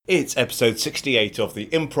It's episode 68 of the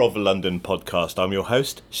Improv London podcast. I'm your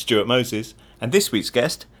host, Stuart Moses, and this week's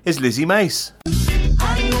guest is Lizzie Mace.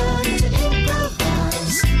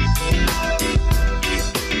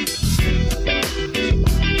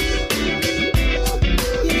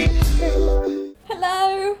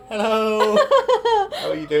 Hello. Hello. How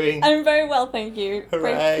are you doing? I'm very well, thank you.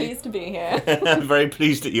 Hooray. Very pleased to be here. I'm very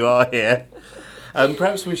pleased that you are here.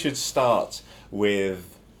 Perhaps we should start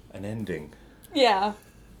with an ending. Yeah.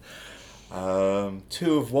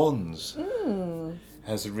 Two of Wands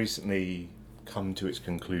has recently come to its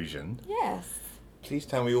conclusion. Yes. Please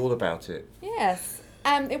tell me all about it. Yes.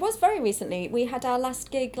 It was very recently. We had our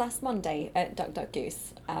last gig last Monday at Duck Duck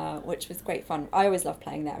Goose, which was great fun. I always love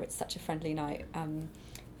playing there. It's such a friendly night.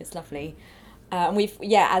 It's lovely. And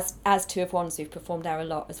as Two of Wands, we've performed there a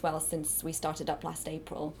lot as well since we started up last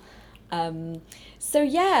April. But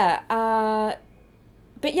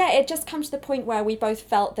yeah, it just come to the point where we both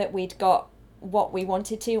felt that we'd got what we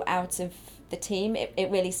wanted to out of the team.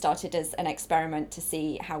 It really started as an experiment to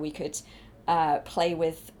see how we could play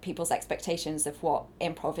with people's expectations of what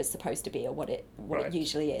improv is supposed to be or what it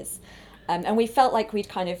usually is. And we felt like we'd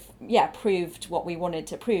kind of, proved what we wanted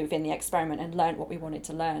to prove in the experiment and learned what we wanted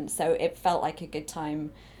to learn. So it felt like a good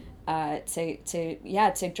time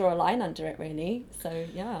to draw a line under it, really. So,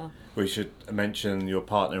 yeah. We should mention your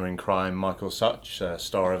partner in crime, Michael Such,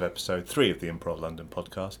 star of episode 3 of the Improv London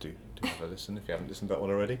podcast. Do have a listen if you haven't listened to that one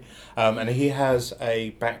already. And he has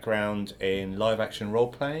a background in live action role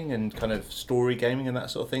playing and kind of story gaming and that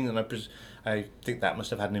sort of thing. And I think that must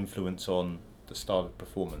have had an influence on the style of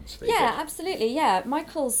performance. Absolutely. Yeah,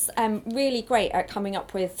 Michael's really great at coming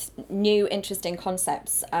up with new, interesting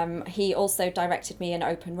concepts. He also directed me in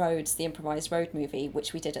Open Roads, the improvised road movie,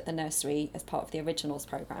 which we did at the nursery as part of the originals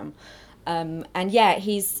program.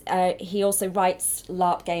 He also writes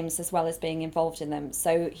LARP games as well as being involved in them.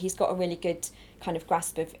 So he's got a really good kind of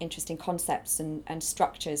grasp of interesting concepts and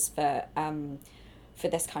structures for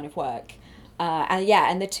this kind of work.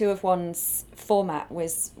 And the Two of Wands format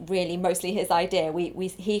was really mostly his idea.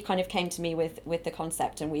 He kind of came to me with the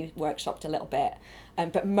concept and we workshopped a little bit,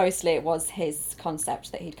 but mostly it was his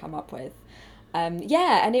concept that he'd come up with.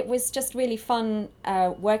 And it was just really fun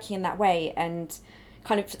working in that way. And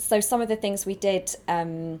kind of so some of the things we did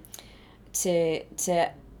to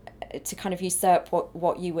kind of usurp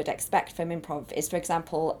what you would expect from improv is, for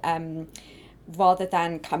example, rather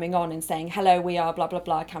than coming on and saying, hello, we are blah, blah,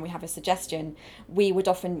 blah, can we have a suggestion? We would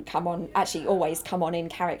often always come on in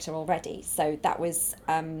character already. So that was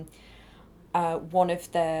one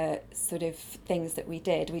of the sort of things that we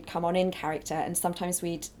did. We'd come on in character and sometimes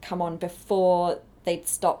we'd come on before they'd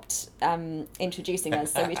stopped introducing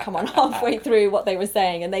us. So we'd come on halfway through what they were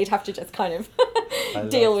saying and they'd have to just kind of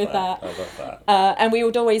deal with that. I love that. And we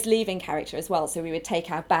would always leave in character as well. So we would take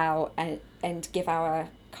our bow and give our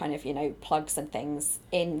kind of, plugs and things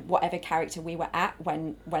in whatever character we were at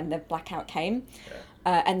when the blackout came,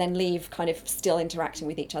 and then leave kind of still interacting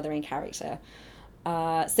with each other in character.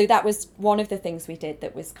 So that was one of the things we did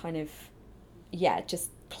that was kind of, just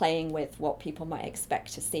playing with what people might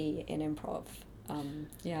expect to see in improv.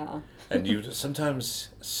 And you sometimes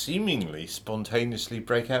seemingly spontaneously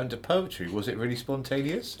break out into poetry. Was it really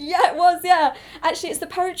spontaneous? Yeah, it was, yeah. Actually, it's the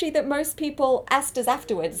poetry that most people asked us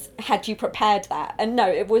afterwards, had you prepared that? And no,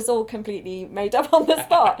 it was all completely made up on the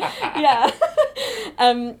spot. Yeah.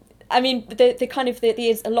 I mean, the kind of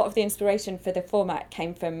a lot of the inspiration for the format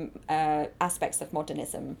came from aspects of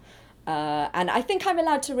modernism. And I think I'm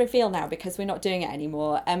allowed to reveal now because we're not doing it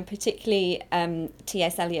anymore, particularly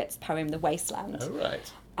T.S. Eliot's poem The Wasteland. Oh,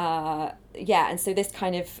 right. And so this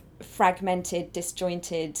kind of fragmented,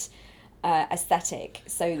 disjointed aesthetic,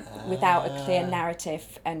 so without a clear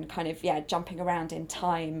narrative and kind of, jumping around in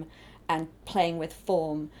time and playing with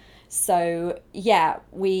form. So,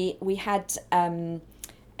 we had a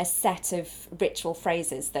set of ritual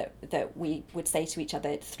phrases that we would say to each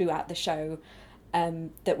other throughout the show,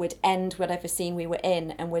 that would end whatever scene we were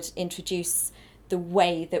in and would introduce the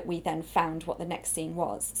way that we then found what the next scene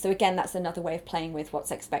was. So again, that's another way of playing with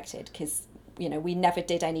what's expected, because we never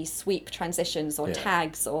did any sweep transitions or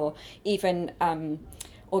tags or even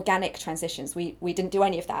organic transitions. We didn't do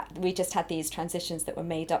any of that. We just had these transitions that were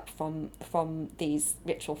made up from these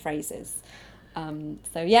ritual phrases.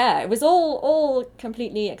 It was all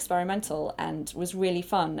completely experimental and was really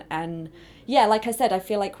fun. And like I said, I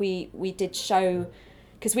feel like we did show,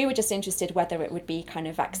 because we were just interested whether it would be kind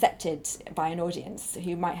of accepted by an audience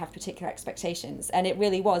who might have particular expectations, and it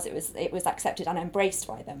really was. It was accepted and embraced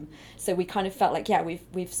by them. So we kind of felt like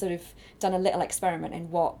we've sort of done a little experiment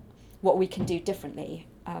in what we can do differently.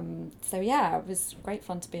 It was great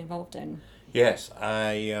fun to be involved in. Yes,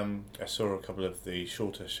 I saw a couple of the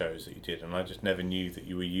shorter shows that you did, and I just never knew that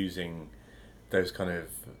you were using those kind of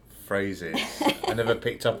phrases. I never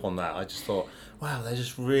picked up on that. I just thought, wow, they're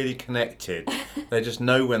just really connected. They just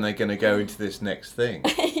know when they're going to go into this next thing.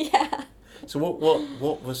 Yeah. So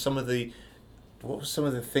what were some of the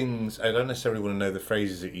things? I don't necessarily want to know the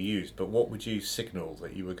phrases that you used, but what would you signal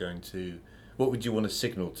that you were going to? What would you want to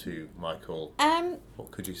signal to Michael?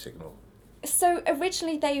 What could you signal? So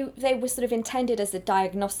originally they were sort of intended as a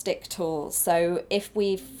diagnostic tool. So if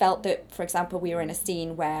we felt that, for example, we were in a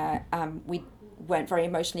scene where we weren't very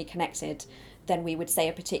emotionally connected, then we would say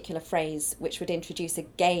a particular phrase which would introduce a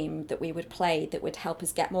game that we would play that would help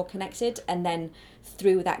us get more connected, and then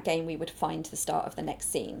through that game we would find the start of the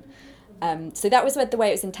next scene. So that was the way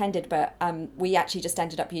it was intended, but we actually just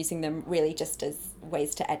ended up using them really just as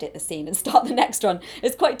ways to edit the scene and start the next one.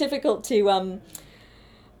 It's quite difficult to...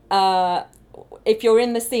 if you're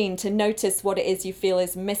in the scene, to notice what it is you feel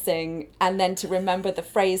is missing and then to remember the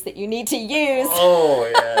phrase that you need to use.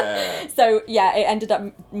 Oh, yeah. So, yeah, it ended up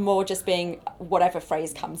more just being whatever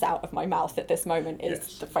phrase comes out of my mouth at this moment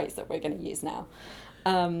is the phrase that we're going to use now.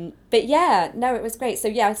 But yeah, no, it was great. So,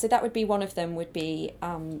 yeah, so that would be one of them would be,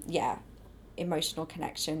 emotional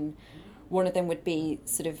connection. One of them would be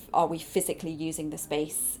sort of, are we physically using the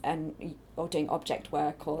space or doing object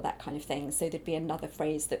work or that kind of thing? So there'd be another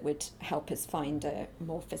phrase that would help us find a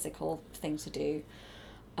more physical thing to do.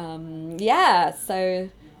 So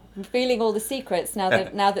I'm feeling all the secrets now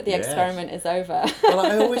that the experiment is over. Well,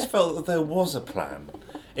 I always felt that there was a plan.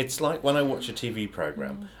 It's like when I watch a TV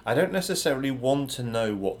programme, I don't necessarily want to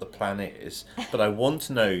know what the plan is, but I want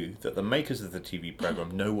to know that the makers of the TV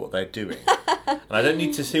programme know what they're doing. And I don't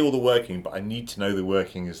need to see all the working, but I need to know the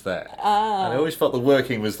working is there. And I always felt the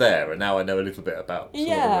working was there, and now I know a little bit about what the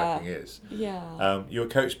working is. Yeah. You were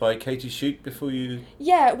coached by Katie Shute before you...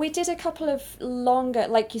 Yeah, we did a couple of longer,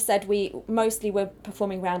 like you said, we mostly were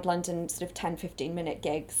performing around London, sort of 10, 15-minute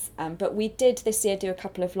gigs. But we did this year do a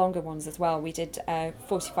couple of longer ones as well. We did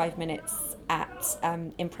 45 minutes at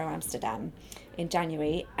Impro Amsterdam in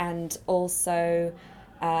January, and also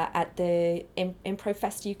at the Impro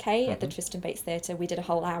Fest UK at the Tristan Bates Theatre. We did a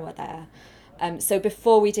whole hour there. So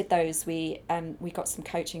before we did those, we got some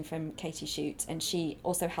coaching from Katie Shute, and she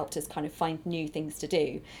also helped us kind of find new things to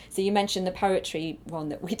do. So you mentioned the poetry one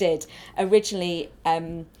that we did. Originally,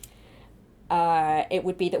 it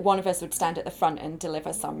would be that one of us would stand at the front and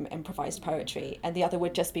deliver some improvised poetry, and the other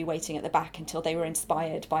would just be waiting at the back until they were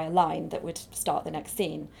inspired by a line that would start the next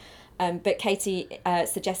scene. But Katie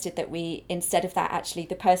suggested that we, instead of that, actually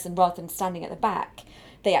the person, rather than standing at the back,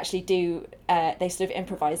 they actually do, they sort of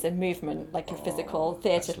improvise a movement, like a physical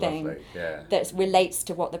theatre thing that relates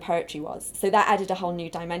to what the poetry was. So that added a whole new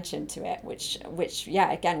dimension to it, which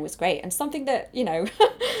again, was great. And something that,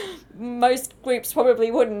 most groups probably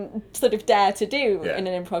wouldn't sort of dare to do in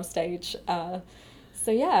an improv stage. So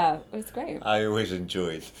yeah, it was great. I always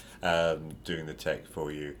enjoyed doing the tech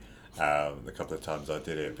for you the couple of times I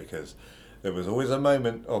did it, because there was always a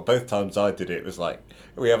moment, or both times I did it, it was like,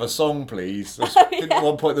 we have a song, please. At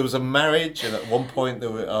one point there was a marriage, and at one point there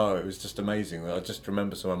were, it was just amazing. I just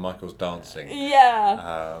remember some of Michael's dancing.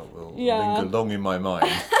 Will linger long in my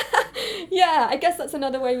mind. Yeah, I guess that's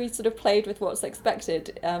another way we sort of played with what's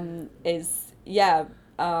expected, one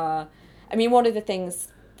of the things,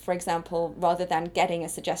 for example, rather than getting a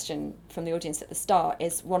suggestion from the audience at the start,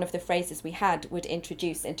 is one of the phrases we had would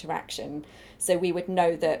introduce interaction. So we would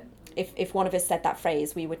know that if one of us said that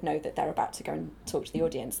phrase, we would know that they're about to go and talk to the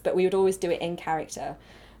audience. But we would always do it in character.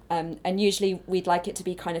 And usually we'd like it to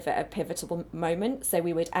be kind of at a pivotal moment. So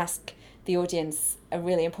we would ask the audience a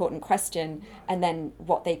really important question, and then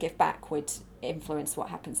what they give back would influence what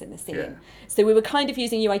happens in the scene. Yeah. So we were kind of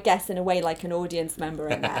using you, I guess, in a way like an audience member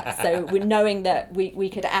in that. So we're knowing that we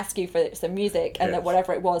could ask you for some music, and that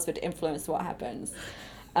whatever it was would influence what happens.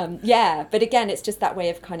 But again, it's just that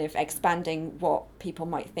way of kind of expanding what people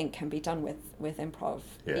might think can be done with improv,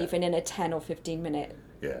 even in a 10 or 15 minute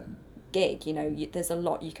gig. There's a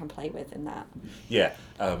lot you can play with in that.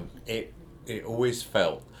 It always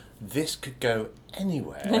felt this could go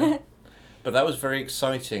anywhere. But that was very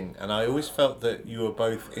exciting, and I always felt that you were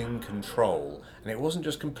both in control, and it wasn't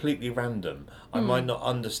just completely random. I might not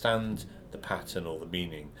understand the pattern or the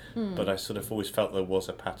meaning, but I sort of always felt there was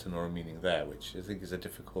a pattern or a meaning there, which I think is a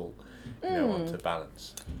difficult one to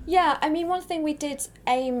balance. Yeah, one thing we did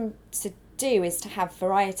aim to do is to have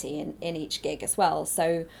variety in each gig as well.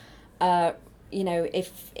 So,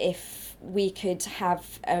 if we could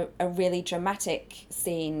have a really dramatic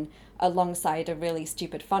scene alongside a really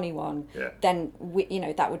stupid funny one, then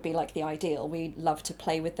that would be like the ideal. We love to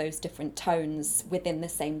play with those different tones within the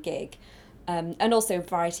same gig. and also a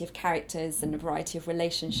variety of characters and a variety of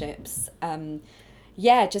relationships.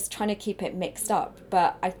 Yeah, just trying to keep it mixed up.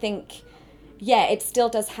 But I think, yeah, it still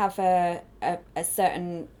does have a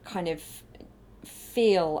certain kind of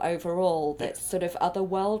feel overall that's sort of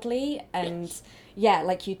otherworldly, and yeah,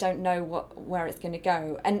 like you don't know where it's going to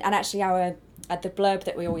go. And actually our the blurb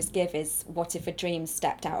that we always give is, what if a dream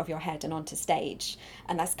stepped out of your head and onto stage?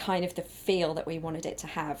 And that's kind of the feel that we wanted it to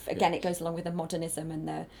have. Again, it goes along with the modernism and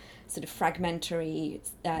the sort of fragmentary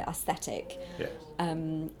aesthetic.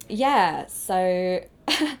 Yeah, so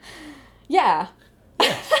yeah.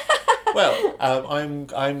 Well, I'm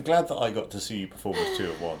glad that I got to see you perform as two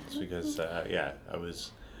at once, because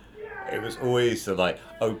it was always like,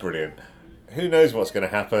 oh, brilliant. Who knows what's going to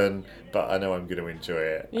happen, but I know I'm going to enjoy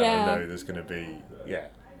it. And I know there's going to be,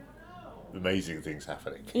 amazing things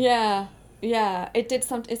happening. Yeah. It did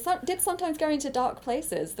sometimes go into dark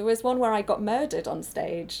places. There was one where I got murdered on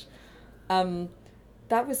stage.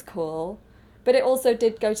 That was cool. But it also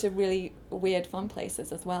did go to really weird, fun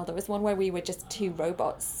places as well. There was one where we were just two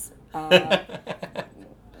robots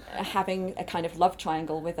having a kind of love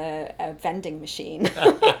triangle with a vending machine.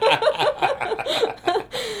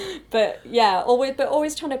 But yeah,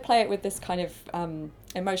 always trying to play it with this kind of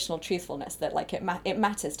emotional truthfulness that like it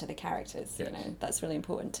matters to the characters. Yes. You know, that's really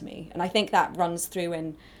important to me, and I think that runs through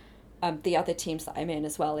in the other teams that I'm in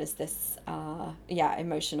as well. Is this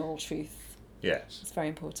emotional truth? Yes, it's very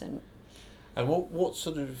important. And what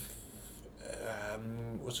sort of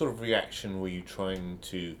reaction were you trying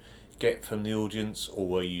to get from the audience, or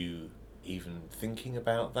were you even thinking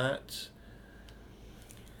about that?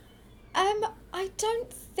 I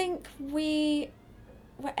don't think we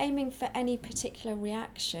were aiming for any particular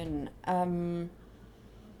reaction. I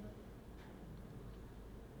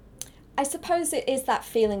suppose it is that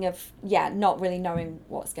feeling of, not really knowing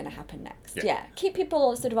what's going to happen next. Yeah. Keep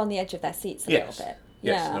people sort of on the edge of their seats a little bit.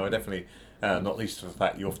 Yes, no, I definitely, not least for the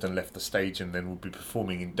fact you often left the stage and then would be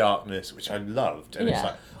performing in darkness, which I loved. And it's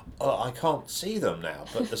like, oh, I can't see them now,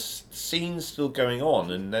 but the scene's still going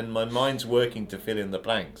on, and then my mind's working to fill in the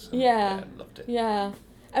blanks. And, I loved it. Yeah.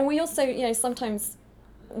 And we also, sometimes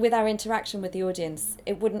with our interaction with the audience,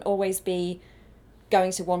 it wouldn't always be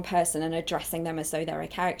going to one person and addressing them as though they're a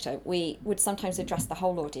character. We would sometimes address the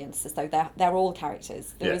whole audience as though they're all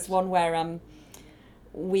characters. There was one where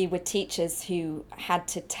we were teachers who had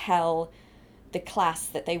to tell the class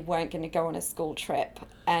that they weren't going to go on a school trip,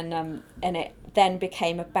 and it then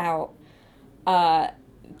became about the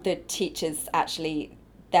teachers actually,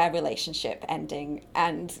 their relationship ending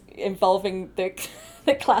and involving the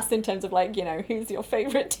class in terms of like, who's your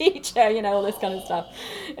favourite teacher, all this kind of stuff.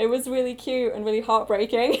 It was really cute and really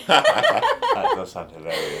heartbreaking. That does sound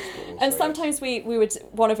hilarious. And sometimes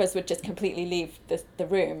one of us would just completely leave the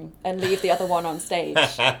room and leave the other one on stage.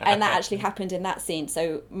 And that actually happened in that scene.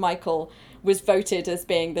 So Michael was voted as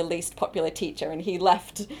being the least popular teacher, and he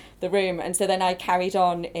left the room. And so then I carried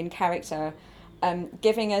on in character,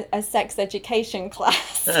 giving a sex education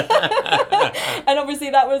class. And obviously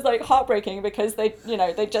that was like heartbreaking because they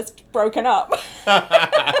just broken up.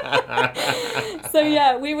 So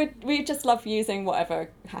yeah, we just love using whatever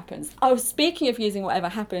happens. Oh, speaking of using whatever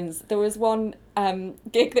happens, there was one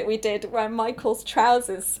gig that we did where Michael's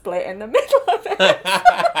trousers split in the middle of it.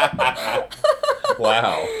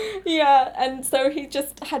 Wow. Yeah, and so he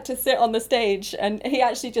just had to sit on the stage, and he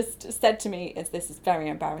actually just said to me, this is very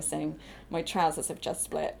embarrassing, my trousers have just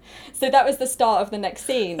split. So that was the start of the next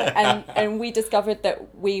scene, and we discovered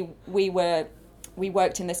that we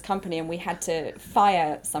worked in this company and we had to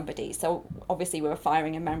fire somebody. So obviously we were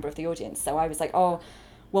firing a member of the audience. So I was like, oh,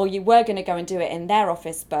 well, you were going to go and do it in their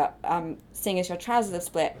office, but seeing as your trousers have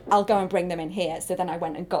split, I'll go and bring them in here. So then I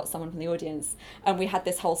went and got someone from the audience, and we had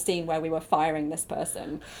this whole scene where we were firing this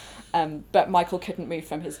person, but Michael couldn't move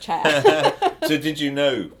from his chair. So did you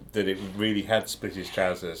know that it really had split his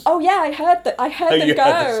trousers? Oh yeah, I heard them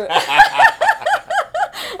go.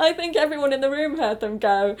 I think everyone in the room heard them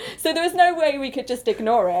go. So there was no way we could just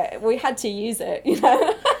ignore it. We had to use it,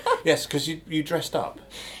 Yes, because you dressed up.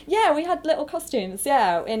 Yeah, we had little costumes,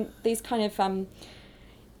 in these kind of...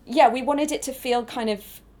 we wanted it to feel kind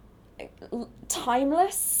of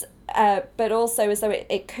timeless, but also as though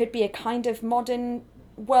it could be a kind of modern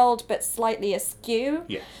world, but slightly askew.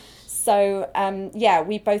 Yes. So,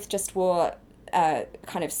 we both just wore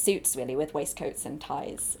kind of suits, really, with waistcoats and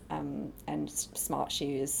ties, and smart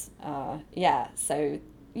shoes.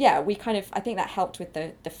 We kind of... I think that helped with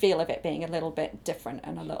the feel of it being a little bit different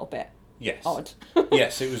and a little bit odd.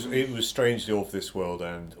 Yes, it was strangely off this world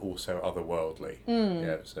and also otherworldly.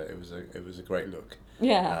 Yeah, so it was a great look.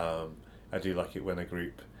 Yeah. I do like it when a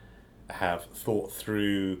group have thought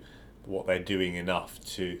through what they're doing enough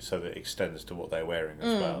so that it extends to what they're wearing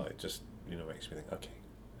as well. It just makes me think, okay,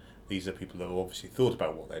 these are people that have obviously thought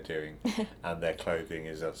about what they're doing, and their clothing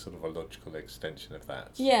is a sort of a logical extension of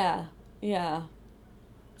that. Yeah,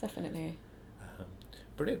 definitely.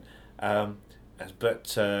 Brilliant.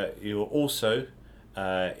 But you're also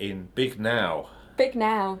in Big Now. Big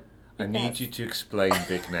Now. I need you to explain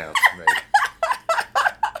Big Now to me.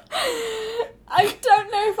 I don't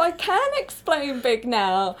know if I can explain Big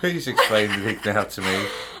Now. Please explain Big Now to me.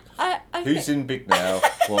 Who's in Big Now?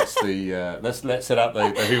 What's the... let's set up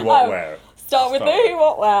the who, what, where. Start with the who,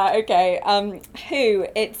 what, where. Okay. Who?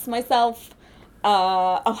 It's myself.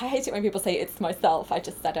 I hate it when people say it's myself. I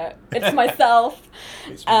just said it. It's myself.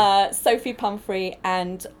 It's me. Sophie Pumphrey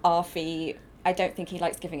and Arfi. I don't think he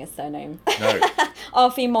likes giving a surname. No.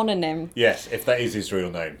 Arfi Mononym. Yes, if that is his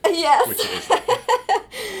real name. Yes. Which it is.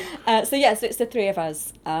 So it's the three of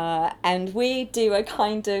us, and we do a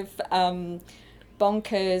kind of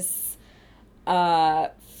bonkers,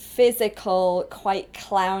 physical, quite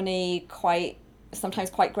clowny,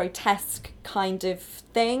 sometimes quite grotesque kind of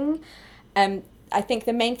thing. I think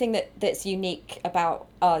the main thing that's unique about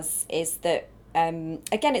us is that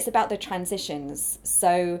again, it's about the transitions.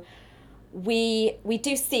 So we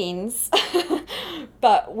do scenes,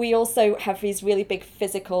 but we also have these really big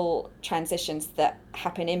physical transitions that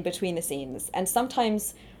happen in between the scenes. And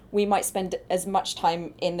sometimes we might spend as much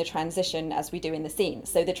time in the transition as we do in the scene.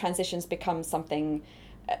 So the transitions become something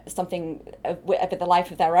with the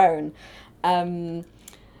life of their own. And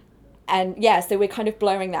yeah, so we're kind of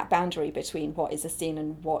blurring that boundary between what is a scene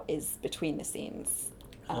and what is between the scenes.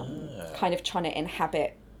 Kind of trying to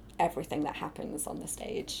inhabit everything that happens on the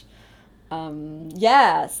stage.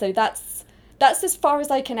 So that's as far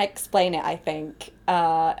as I can explain it, I think.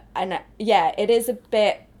 And yeah, it is a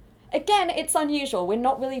bit, again, it's unusual. We're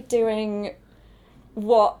not really doing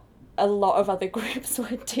what a lot of other groups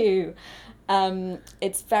would do.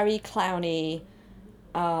 It's very clowny.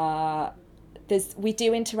 We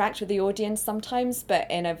do interact with the audience sometimes, but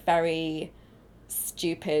in a very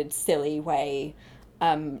stupid, silly way.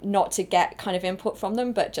 Not to get kind of input from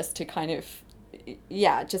them, but just to kind of,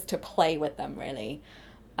 just to play with them, really.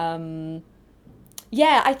 I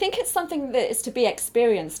think it's something that is to be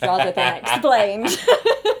experienced rather than explained.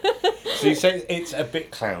 So you say it's a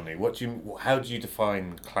bit clowny. How do you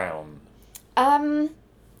define clown? In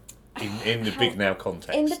the Big Now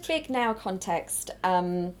context. In the Big Now context,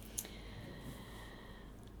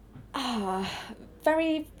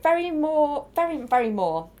 very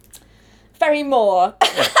more.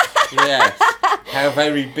 Yes. How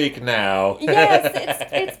very big now. Yes,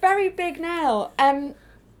 it's very big now.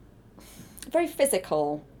 Very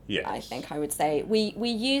physical. Yes. I think I would say we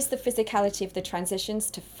use the physicality of the transitions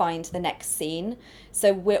to find the next scene.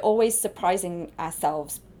 So we're always surprising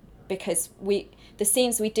ourselves because the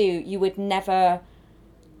scenes we do, you would never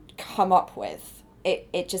come up with.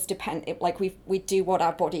 It just depends. Like we do what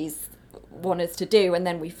our bodies want us to do, and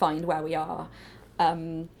then we find where we are.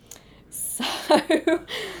 So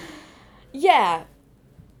yeah.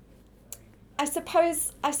 I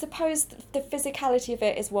suppose the physicality of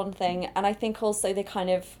it is one thing, and I think also the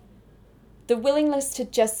willingness to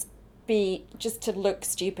just to look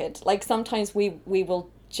stupid. Like sometimes we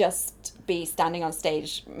will just be standing on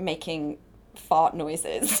stage making fart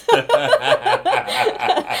noises.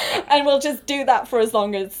 And we'll just do that for as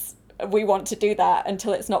long as we want to do that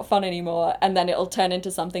until it's not fun anymore, and then it'll turn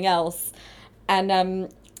into something else.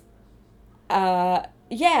 And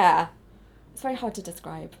it's very hard to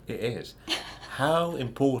describe. It is. How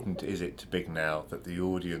important is it to Big Now that the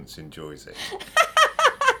audience enjoys it?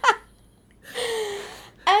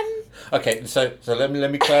 Okay, so let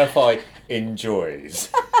me clarify. Enjoys.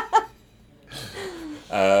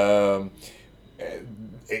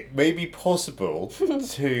 It may be possible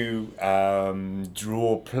to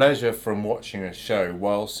draw pleasure from watching a show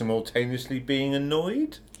while simultaneously being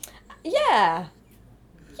annoyed. Yeah.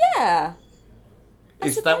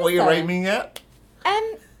 Is that what you're aiming at?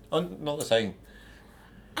 I'm not the same.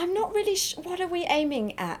 I'm not really sure. What are we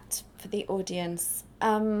aiming at for the audience?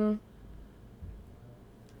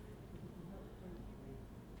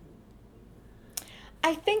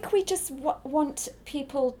 I think we just want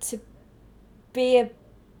people to be a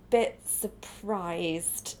bit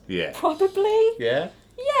surprised. Yeah. Probably. Yeah?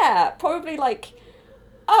 Yeah, probably like,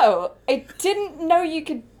 oh, I didn't know you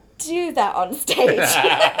could do that on stage.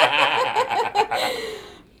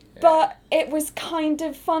 But it was kind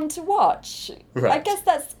of fun to watch. Right. I guess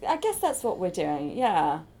that's what we're doing.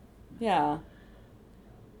 Yeah. In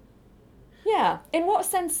what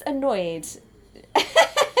sense annoyed?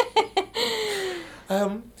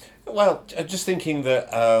 Well, just thinking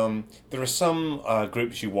that there are some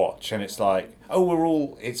groups you watch, and it's like,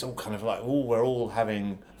 oh, it's all kind of like, oh, we're all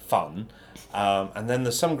having fun, and then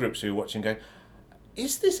there's some groups you're watching, going,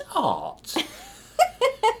 is this art?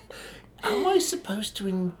 Am I supposed to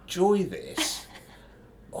enjoy this,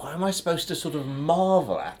 or am I supposed to sort of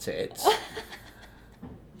marvel at it?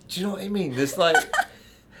 Do you know what I mean? There's like,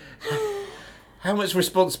 how much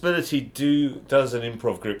responsibility does an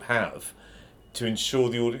improv group have to ensure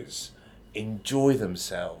the audience enjoy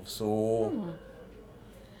themselves, or...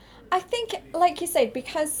 I think, like you said,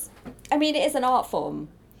 because, I mean, it is an art form.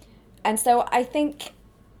 And so I think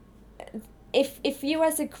if you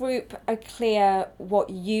as a group are clear what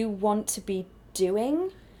you want to be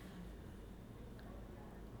doing,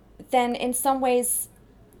 then in some ways,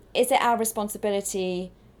 is it our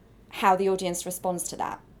responsibility how the audience responds to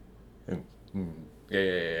that?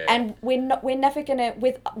 Yeah. And we're never gonna,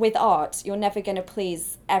 with art, you're never gonna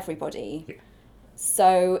please everybody. Yeah.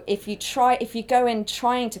 So if you go in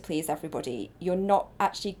trying to please everybody, you're not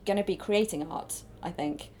actually gonna be creating art, I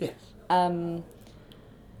think. Yes.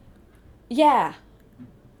 Yeah.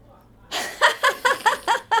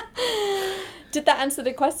 Did that answer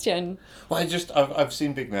the question? Well, I've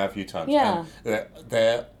seen Big Now a few times. Yeah.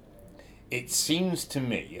 And it seems to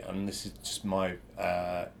me, and this is just my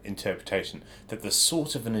interpretation, that there's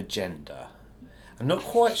sort of an agenda. I'm not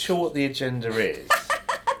quite sure what the agenda is.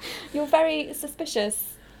 You're very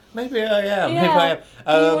suspicious. Maybe I am. Yeah. Maybe I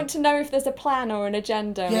am. You want to know if there's a plan or an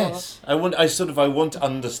agenda. Yes, I want to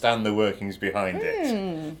understand the workings behind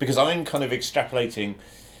it, because I'm kind of extrapolating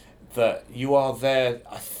that you are there.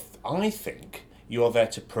 I think you are there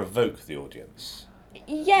to provoke the audience.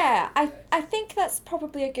 Yeah, I think that's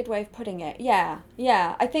probably a good way of putting it. Yeah.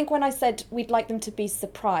 I think when I said we'd like them to be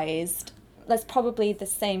surprised, that's probably the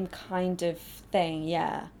same kind of thing.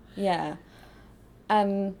 Yeah.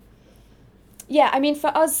 Yeah, I mean,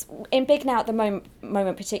 for us in Big Now at the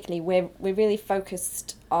moment particularly, we're really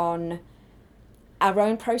focused on our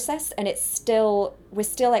own process, and we're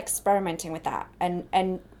still experimenting with that,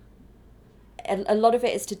 and a lot of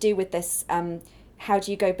it is to do with this. How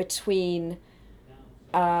do you go between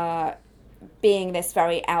being this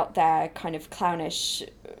very out there kind of clownish,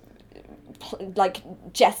 like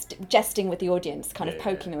jesting with the audience, kind of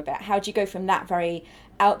poking them a bit? How do you go from that very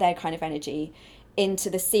out there kind of energy into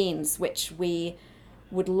the scenes which we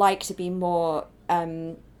would like to be more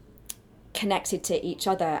connected to each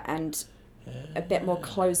other and a bit more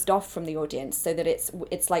closed off from the audience, so that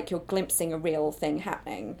it's like you're glimpsing a real thing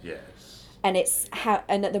happening. Yes. And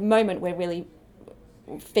and at the moment we're really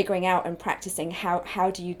figuring out and practicing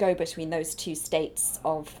how do you go between those two states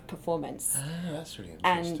of performance. That's really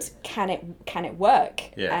interesting. And can it work?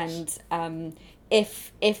 Yes. And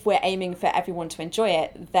if we're aiming for everyone to enjoy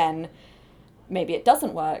it, then maybe it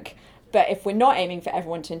doesn't work. But if we're not aiming for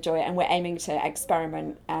everyone to enjoy it, and we're aiming to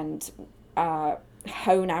experiment and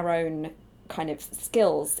hone our own kind of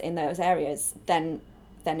skills in those areas, then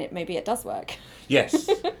maybe it does work. Yes.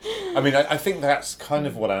 I mean, I think that's kind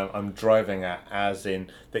of what I'm driving at, as in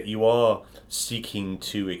that you are seeking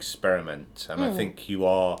to experiment, and I think you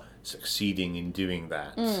are succeeding in doing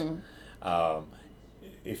that.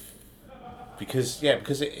 Because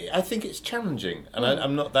I think it's challenging, and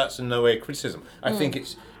I'm not. That's in no way a criticism. I think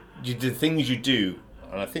it's the things you do,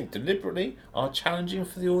 and I think deliberately, are challenging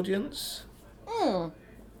for the audience.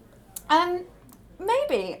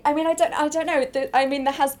 Maybe. I mean, I don't know. I mean,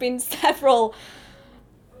 there has been several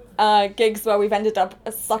gigs where we've ended up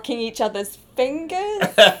sucking each other's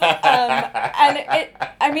fingers, and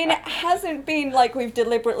it hasn't been like we've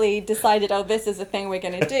deliberately decided, oh, this is a thing we're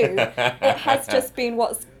going to do. It has just been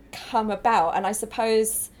what's come about, and I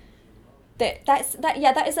suppose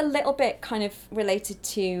that is a little bit kind of related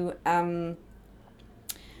to.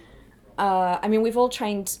 I mean, we've all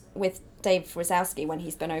trained with Dave Rosowski when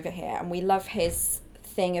he's been over here, and we love his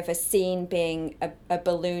thing of a scene being a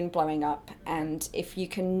balloon blowing up, and if you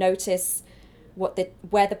can notice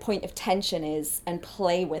where the point of tension is and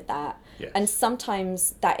play with that. Yes. And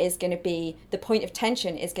sometimes that is going to be, the point of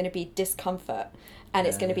tension is going to be discomfort, and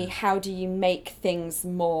it's going to be, how do you make things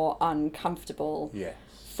more uncomfortable? Yes.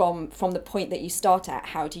 From the point that you start at,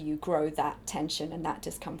 how do you grow that tension and that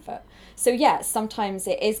discomfort? So yeah, sometimes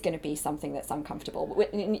it is going to be something that's uncomfortable,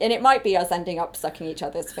 and it might be us ending up sucking each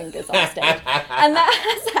other's fingers on stage, and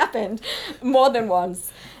that has happened more than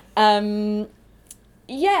once.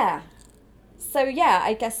 Yeah. So yeah,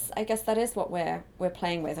 I guess that is what we're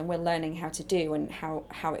playing with, and we're learning how to do, and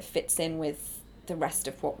how it fits in with the rest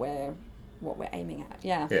of what we're aiming at.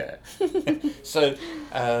 Yeah. Yeah. So,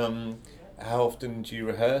 how often do you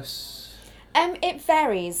rehearse? It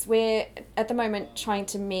varies. We're at the moment trying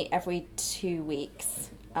to meet every 2 weeks.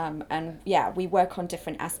 And yeah, we work on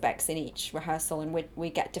different aspects in each rehearsal, and we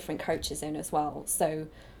get different coaches in as well. So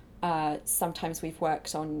sometimes we've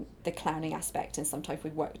worked on the clowning aspect, and sometimes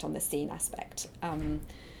we've worked on the scene aspect.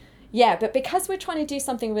 Yeah, but because we're trying to do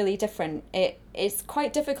something really different, it's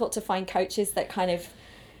quite difficult to find coaches that kind of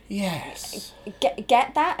Yes.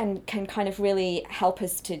 get that and can kind of really help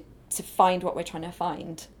us to find what we're trying to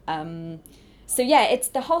find. So yeah, it's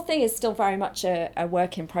the whole thing is still very much a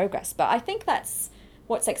work in progress. But I think that's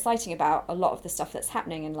what's exciting about a lot of the stuff that's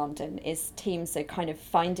happening in London is teams are kind of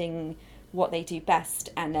finding what they do best,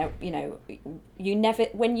 and they're, you never,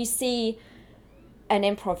 when you see an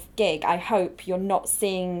improv gig, I hope you're not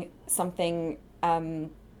seeing something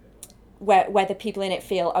where the people in it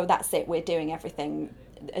feel, oh, that's it, we're doing everything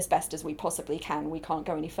as best as we possibly can, we can't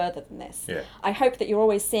go any further than this. Yeah. I hope that you're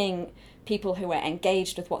always seeing people who are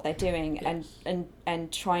engaged with what they're doing, Yes.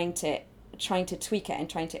 and trying to tweak it and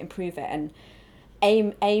trying to improve it and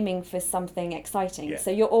aiming for something exciting. Yeah.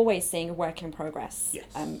 So you're always seeing a work in progress. Yes.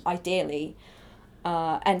 Ideally.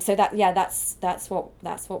 And so that's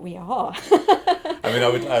what we are. I mean,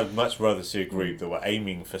 I'd much rather see a group that were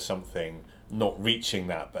aiming for something, not reaching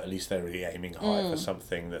that, but at least they're really aiming high for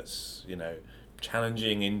something that's,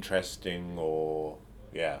 challenging, interesting, or,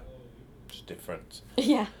 just different.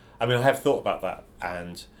 Yeah. I mean, I have thought about that,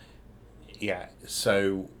 and,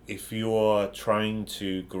 so if you're trying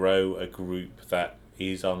to grow a group that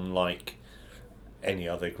is unlike any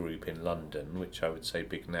other group in London, which I would say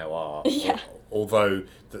Big Now are, Yeah. although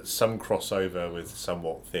that some crossover with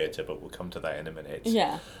somewhat theatre, but we'll come to that in a minute.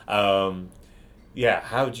 Yeah. How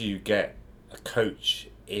do you get a coach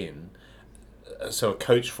in, so a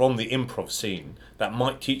coach from the improv scene that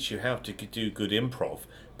might teach you how to do good improv,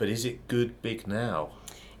 but is it good Big Now?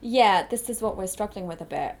 Yeah, this is what we're struggling with a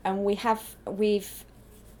bit, and we've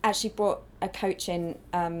actually brought a coach in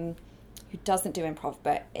who doesn't do improv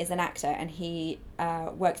but is an actor, and he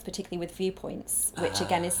works particularly with viewpoints, which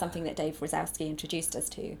again is something that Dave Rosowski introduced us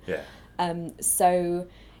to. Yeah.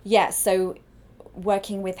 So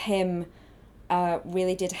working with him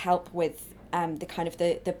really did help with the kind of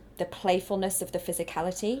the playfulness of the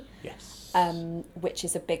physicality. Yes. Which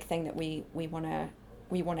is a big thing that we want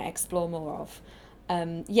to explore more of.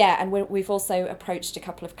 And we've also approached a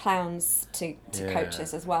couple of clowns to coach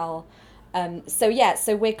us as well.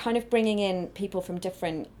 So we're kind of bringing in people from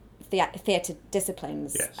different theatre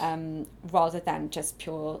disciplines, Yes. rather than just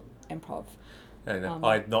pure improv.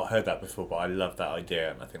 I'd not heard that before, but I love that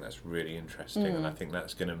idea, and I think that's really interesting, and I think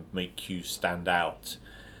that's going to make you stand out,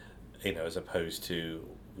 as opposed to,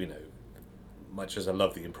 much as I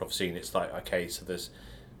love the improv scene, it's like, okay, so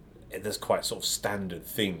there's quite sort of standard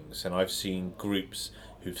things, and I've seen groups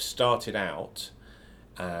who've started out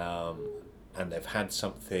and they've had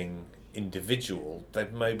something individual.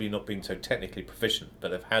 They've maybe not been so technically proficient,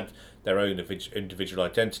 but they've had their own individual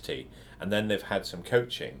identity, and then they've had some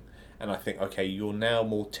coaching, and I think, okay, you're now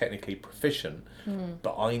more technically proficient,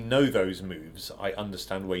 but I know those moves, I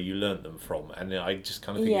understand where you learnt them from, and I just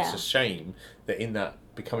kind of think it's a shame that in that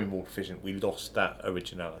becoming more proficient we lost that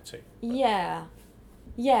originality.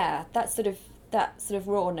 That sort of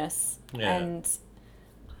rawness and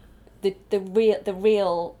the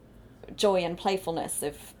real joy and playfulness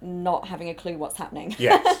of not having a clue what's happening.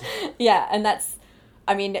 Yes. And that's,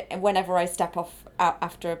 I mean, whenever I step off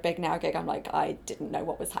after a Big Now gig, I'm like, I didn't know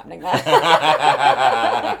what was happening there.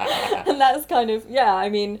 And that's kind of, I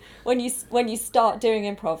mean, when you start doing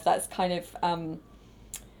improv, that's kind of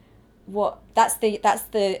that's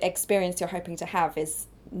the experience you're hoping to have, is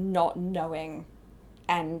not knowing.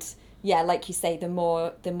 And like you say, the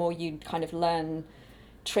more you kind of learn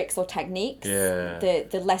tricks or techniques,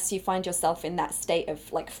 the less you find yourself in that state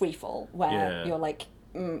of like free fall, where you're like,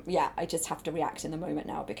 I just have to react in the moment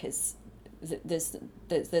now, because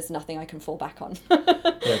there's nothing I can fall back on.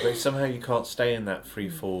 But somehow you can't stay in that free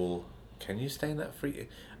fall. Can you stay in that free?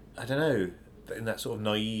 I don't know, in that sort of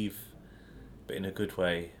naive, but in a good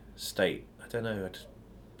way, state. I don't know.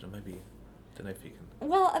 Maybe. I don't know if you can.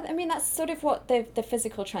 Well, I mean, that's sort of what the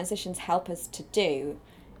physical transitions help us to do,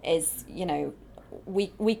 is, we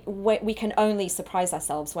can only surprise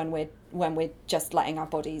ourselves when we're just letting our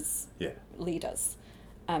bodies lead us,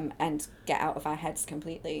 and get out of our heads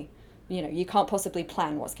completely. You can't possibly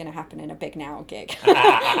plan what's going to happen in a Big Now gig.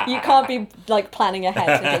 You can't be like planning ahead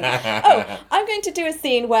and think, oh, I'm going to do a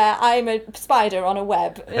scene where I'm a spider on a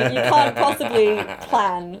web. You can't possibly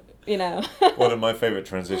plan. One of my favourite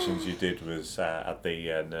transitions you did was at the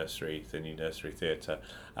new nursery theatre,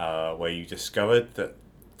 where you discovered that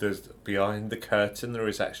there's behind the curtain there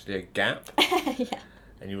is actually a gap.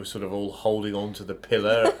 and you were sort of all holding on to the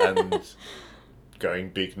pillar and going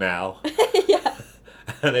big now. Yeah.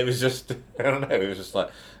 And it was just, I don't know, it was just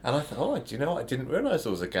like, and I thought, oh, do you know what? I didn't realise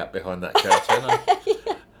there was a gap behind that curtain.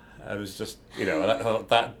 I was just,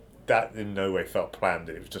 that in no way felt planned.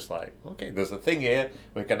 It was just like, okay, there's a thing here,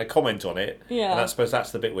 we're going to comment on it. Yeah. And I suppose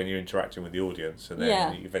that's the bit when you're interacting with the audience, and then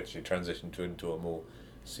Yeah. you eventually transition into a more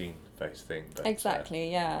scene-based thing. But,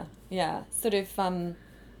 Exactly. Yeah. Sort of.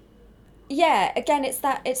 Yeah. Again, it's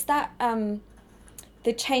that.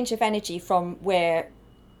 The change of energy from where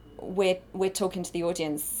we're talking to the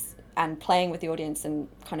audience and playing with the audience and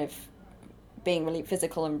kind of being really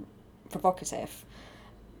physical and provocative,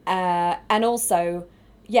 and also,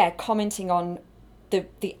 commenting on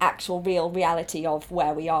the actual real reality of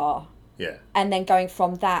where we are. Yeah. And then going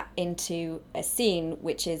from that into a scene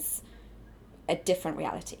which is a different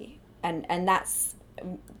reality, and that's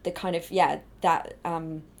the kind of that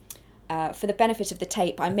for the benefit of the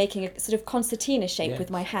tape, I'm making a sort of concertina shape with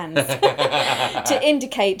my hands to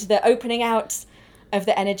indicate the opening out of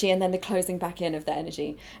the energy and then the closing back in of the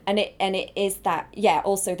energy, and it is that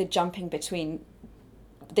also the jumping between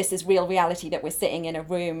this is real reality that we're sitting in a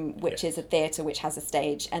room which is a theatre which has a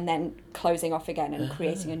stage, and then closing off again and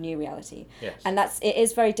creating a new reality. Yes. And it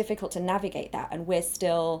is very difficult to navigate that, and we're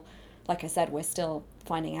still, like I said, we're still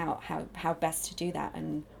finding out how best to do that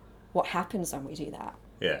and what happens when we do that.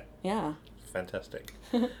 Yeah. Fantastic.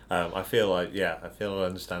 I feel I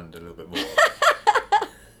understand a little bit more.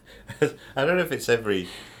 I don't know if it's every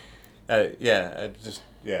I just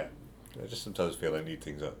sometimes feel I need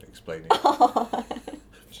things explaining.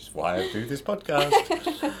 Which is why I do this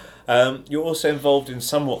podcast. You're also involved in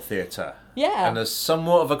Somewhat Theatre. Yeah. And there's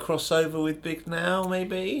somewhat of a crossover with Big Now,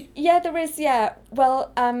 maybe? Yeah, there is, yeah.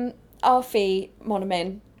 Well, Arfi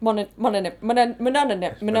Monomin.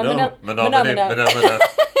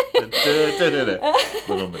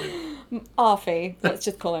 Arfi. Let's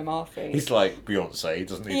just call him Arfi. He's like Beyonce, he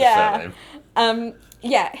doesn't need a surname.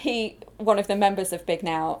 He, one of the members of Big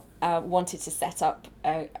Now, wanted to set up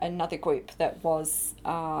another group that was,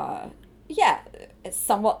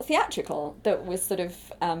 somewhat theatrical, that was sort of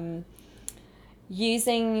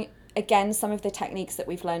using, again, some of the techniques that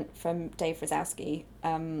we've learnt from Dave Rosowski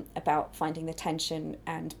about finding the tension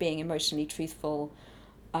and being emotionally truthful,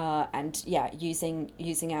 and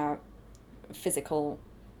using our physical,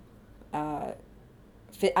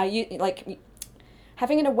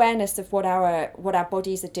 having an awareness of what our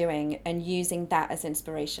bodies are doing and using that as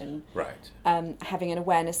inspiration. Right. Having an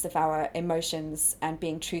awareness of our emotions and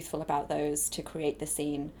being truthful about those to create the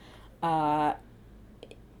scene. And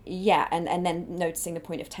then noticing the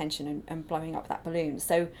point of tension and blowing up that balloon.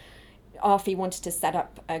 So Arfi wanted to set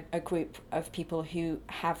up a group of people who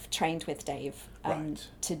have trained with Dave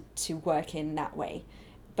to work in that way,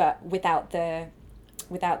 but without the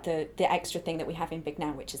extra thing that we have in Big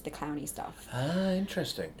Now, which is the clowny stuff. Ah,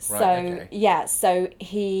 interesting. So okay. So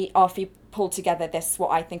Arfi pulled together this,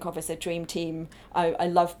 what I think of as a dream team. I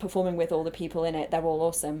love performing with all the people in it. They're all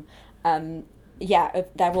awesome. They're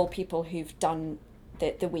all people who've done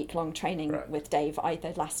the week-long training with Dave,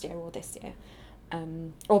 either last year or this year,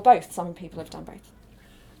 or both. Some people have done both.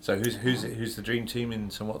 So who's the dream team in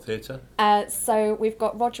Somewhat Theatre? So we've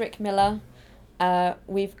got Roderick Miller,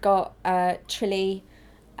 we've got Trilly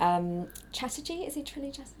Chatterjee. Is he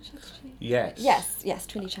Trilly Chatterjee? Yes. Yes,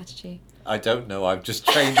 Trilly Chatterjee. I don't know. I've just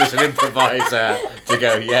trained as an improviser to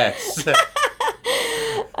go yes.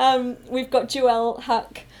 We've got Jewel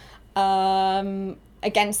Huck.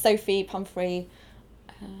 Again, Sophie Pumphrey.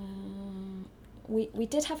 We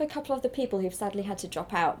did have a couple of the people who've sadly had to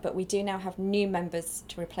drop out, but we do now have new members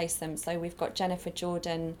to replace them. So we've got Jennifer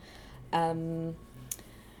Jordan,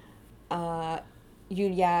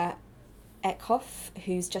 Julia Eckhoff,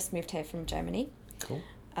 who's just moved here from Germany. Cool.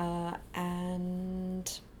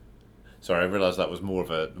 And sorry, I realised that was more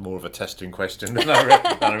of a testing question than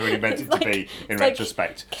I really meant it to be in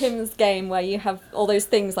retrospect. Like Kim's game where you have all those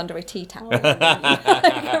things under a tea towel.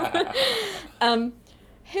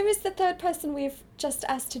 Who is the third person we've just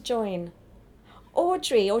asked to join?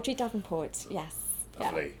 Audrey Davenport. Yes.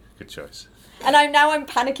 Lovely. Yeah. Good choice. And I'm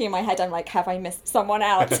panicking in my head. I'm like, have I missed someone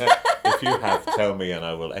out? If you have, tell me and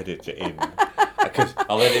I will edit it in. Because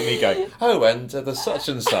I'll edit me going, and the such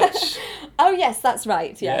and such. Oh, yes, that's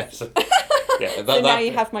right. Yes. Yeah, so now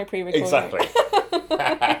you have my pre-recording. Exactly.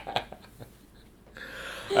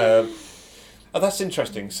 That's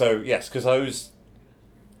interesting. So, yes, because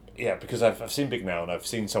I've seen Big Now and I've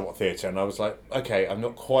seen Somewhat Theatre, and I was like, okay, I'm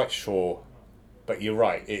not quite sure, but you're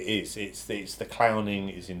right, it is. It's the clowning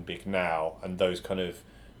is in Big Now and those kind of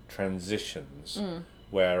transitions,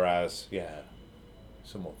 whereas,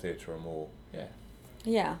 Somewhat Theatre are more,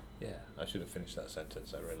 Yeah. Yeah, I should have finished that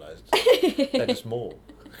sentence, I realised. They're just more.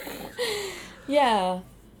 Yeah.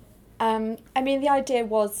 I mean, the idea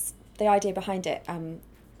behind it, from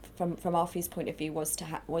Arfie's point of view, was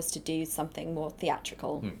to do something more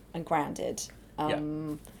theatrical and grounded.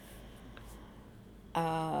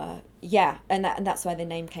 Yeah, and that's where the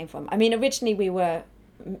name came from. I mean, originally we were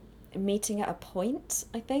meeting at a point,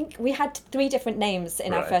 I think. We had 3 different names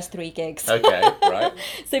in our first 3 gigs. Okay, right.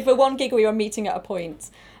 So for one gig we were meeting at a point,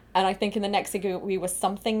 and I think in the next gig we were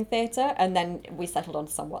Something Theatre, and then we settled on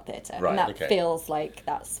Somewhat Theatre. Right, and that okay. feels like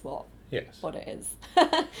that's what it is.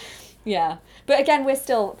 Yeah. But again, we're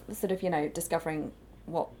still sort of, discovering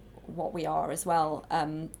what we are as well.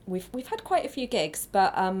 We've had quite a few gigs,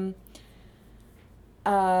 but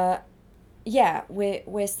yeah,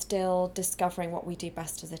 we're still discovering what we do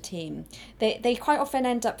best as a team. They quite often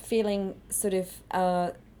end up feeling sort of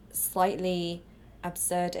slightly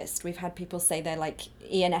absurdist. We've had people say they're like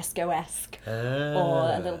Ionesco-esque or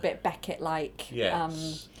a little bit Beckett-like.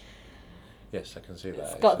 Yes. Yes, I can see that.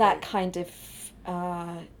 It's got that kind of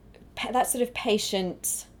that sort of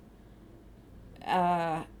patient.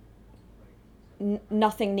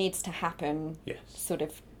 Nothing needs to happen. Yes. Sort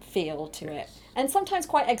of feel to it, and sometimes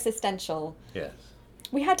quite existential. Yes.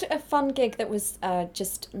 We had a fun gig that was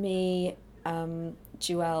just me,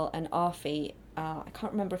 Jewel, and Arfie. I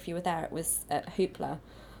can't remember if you were there. It was at Hoopla.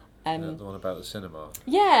 The one about the cinema.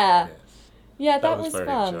 Yeah. Yes. Yeah, that was very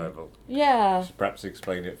fun. enjoyable. Yeah. Perhaps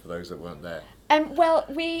explain it for those that weren't there. Well,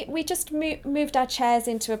 we just moved our chairs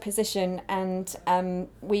into a position, and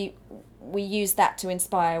we used that to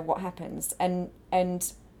inspire what happens, and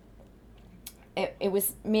it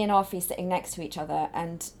was me and Arfie sitting next to each other,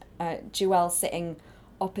 and Jewel sitting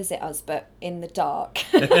opposite us but in the dark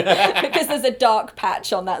because there's a dark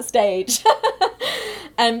patch on that stage.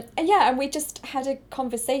 And we just had a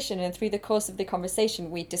conversation, and through the course of the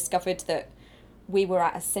conversation we discovered that we were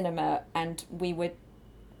at a cinema, and we were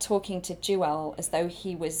talking to Jewel as though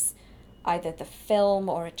he was either the film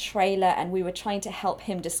or a trailer, and we were trying to help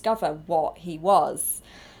him discover what he was.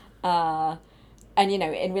 And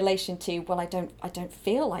in relation to, well, I don't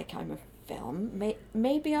feel like I'm a film.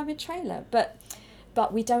 Maybe I'm a trailer, but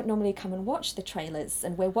we don't normally come and watch the trailers,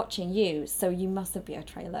 and we're watching you, so you mustn't be a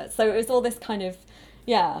trailer. So it was all this kind of,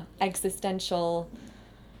 existential.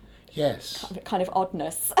 Yes. Kind of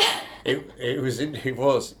oddness. It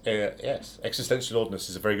was yes. Existential oddness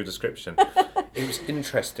is a very good description. It was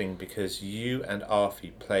interesting because you and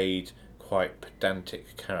Arfie played quite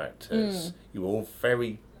pedantic characters. You were all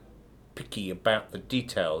very picky about the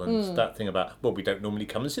detail, and that thing about, well, we don't normally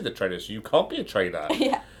come and see the trailer, so you can't be a trailer.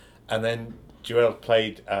 Yeah. And then Joel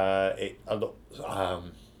played it a lot. I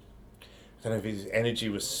don't know if his energy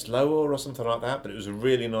was slower or something like that, but it was a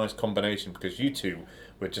really nice combination because you two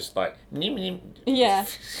were just like, yeah.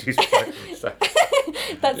 Excuse me. So,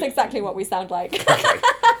 that's exactly what we sound like. Okay,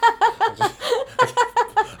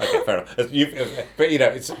 fair enough. But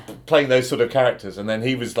it's playing those sort of characters, and then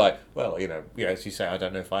he was like, well, as you say, I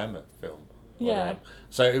don't know if I am a film. Yeah.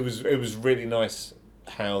 So it was really nice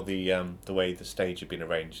how the way the stage had been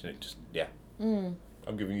arranged, and it just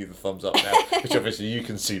I'm giving you the thumbs up now, which obviously you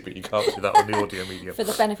can see, but you can't see that on the audio medium. For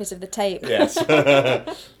the benefit of the tape. Yes.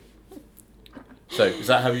 So is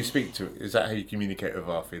that how you speak to? Is that how you communicate with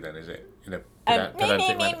Arfie? Then is it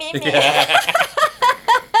pedantic manner?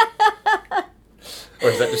 Or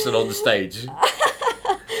is that just on the stage?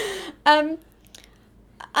 I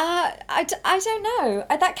don't know.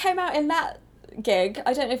 That came out in that gig.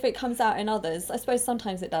 I don't know if it comes out in others. I suppose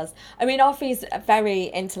sometimes it does. I mean, Arfie's very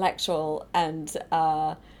intellectual, and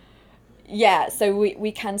so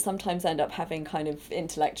we can sometimes end up having kind of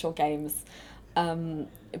intellectual games.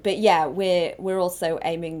 But yeah, we're also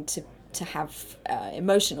aiming to have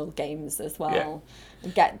emotional games as well,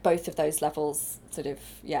 and get both of those levels sort of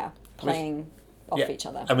playing off each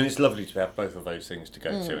other. I mean, it's lovely to have both of those things to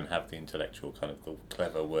go to, and have the intellectual kind of the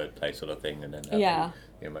clever wordplay sort of thing, and then have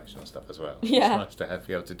the emotional stuff as well. Yeah. It's nice to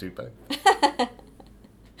be able to do both.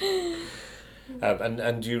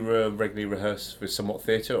 And do you regularly rehearse with Somewhat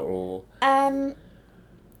Theatre, or?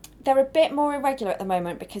 They're a bit more irregular at the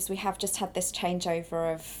moment because we have just had this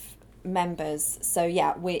changeover of members. So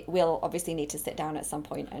we'll obviously need to sit down at some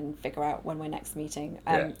point and figure out when we're next meeting.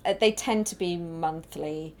 They tend to be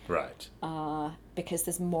monthly. Right. Because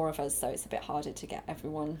there's more of us, so it's a bit harder to get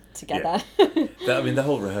everyone together. I mean, the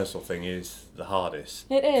whole rehearsal thing is the hardest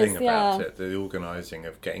thing about it. The organising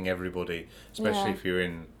of getting everybody, especially if you're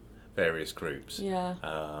in various groups. Yeah.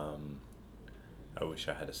 I wish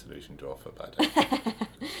I had a solution to offer, but I don't.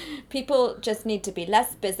 People just need to be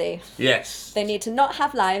less busy. Yes. They need to not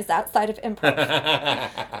have lives outside of improv.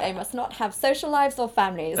 They must not have social lives or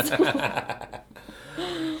families.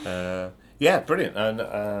 Yeah, brilliant and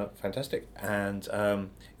fantastic. And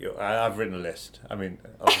I've written a list. I mean,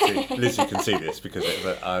 obviously Lizzie can see this because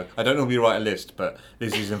I don't normally write a list, but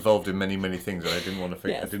Lizzie's involved in many and I didn't want to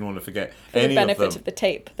forget. Yes. I didn't want to forget For any the benefit of them. of the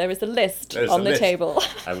tape, there is a list There's on a the list. table.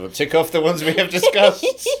 I will tick off the ones we have discussed.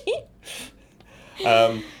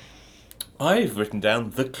 I've written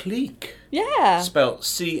down The Clique, Yeah. spelt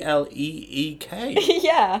Cleek.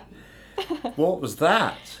 Yeah. What was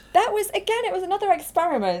that? That was, again, it was another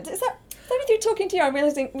experiment. Is that... Only through talking to you, I'm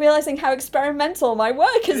realizing how experimental my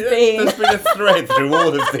work has been. There's been a thread through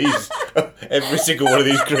all of these, every single one of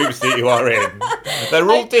these groups that you are in. They're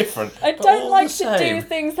all different. I but don't all like the to do same.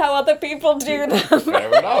 things how other people do them.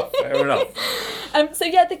 Fair enough. So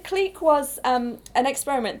yeah, The Clique was an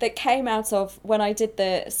experiment that came out of when I did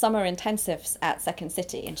the summer intensives at Second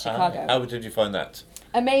City in Chicago. How did you find that?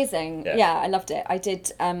 Amazing. Yeah. Yeah, I loved it. I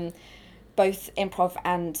did both improv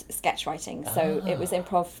and sketch writing. So it was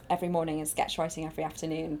improv every morning and sketch writing every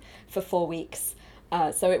afternoon for 4 weeks.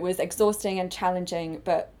 So it was exhausting and challenging,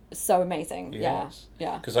 but so amazing. Yes.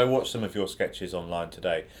 Yeah. Because I watched some of your sketches online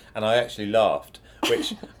today, and I actually laughed,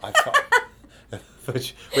 which I can't,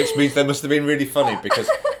 which means they must have been really funny because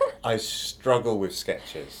I struggle with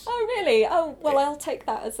sketches. Oh, really? Oh, well, I'll take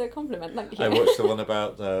that as a compliment. Thank you. I watched the one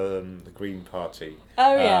about the Green Party.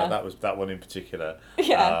 Oh, yeah. That one in particular.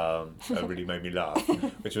 Yeah. That really made me laugh,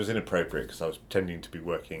 which was inappropriate because I was pretending to be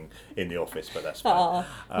working in the office, but that's fine. Oh,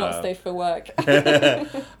 not safe for work. But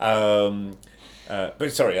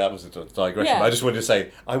sorry, that was a digression. Yeah. I just wanted to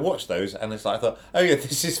say I watched those, and it's like I thought, oh yeah,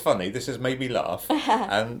 this is funny. This has made me laugh.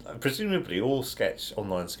 And presumably, all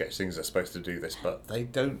online sketch things are supposed to do this, but they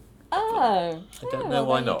don't. Oh. I don't know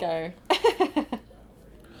why not. There you go.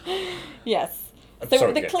 Yes. So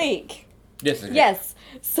sorry, The yeah. Clique. Yes. Yes.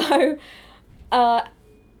 So,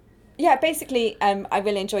 yeah, basically, I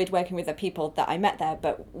really enjoyed working with the people that I met there,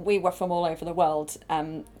 but we were from all over the world.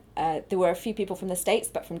 There were a few people from the States,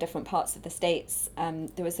 but from different parts of the States.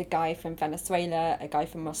 There was a guy from Venezuela, a guy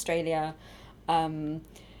from Australia.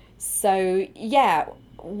 So, yeah,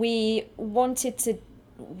 we wanted to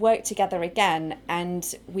work together again,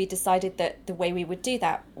 and we decided that the way we would do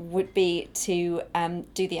that would be to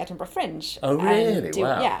do the Edinburgh Fringe. Oh, really? And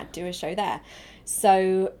Wow. Yeah, do a show there.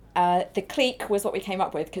 So The Clique was what we came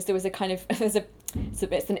up with, because there was a kind of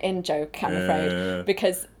it's an in joke, I'm afraid,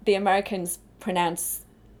 because the Americans pronounce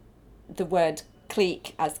the word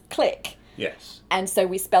clique as click. Yes. And so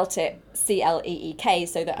we spelt it Cleek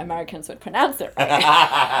so that Americans would pronounce it right.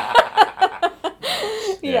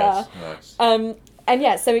 Yeah. Yes, nice. And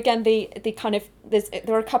yeah, so again, the kind of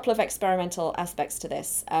there are a couple of experimental aspects to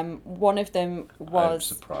this. One of them I'm was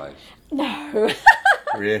surprised. no.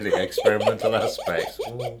 Really experimental aspects.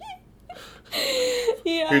 Ooh.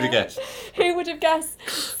 Yeah. Who'd have guessed? Who would have guessed?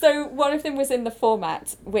 So one of them was in the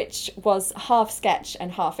format, which was half sketch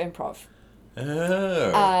and half improv.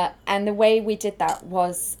 Oh. And the way we did that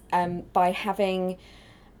was by having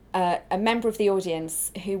a member of the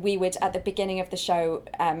audience who we would, at the beginning of the show,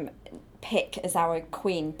 pick as our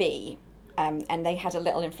queen bee. And they had a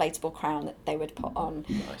little inflatable crown that they would put on.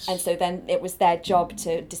 Nice. And so then it was their job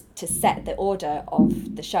to set the order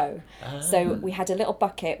of the show. So we had a little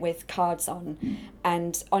bucket with cards on,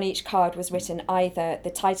 and on each card was written either the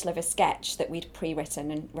title of a sketch that we'd pre-written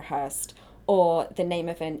and rehearsed, or the name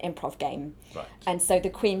of an improv game. Right. And so the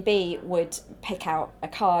queen bee would pick out a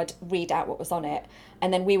card, read out what was on it,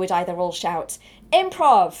 and then we would either all shout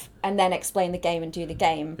improv and then explain the game and do the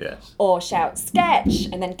game, Yes. or shout sketch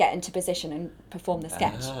and then get into position and perform the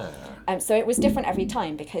sketch. So it was different every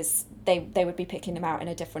time because they would be picking them out in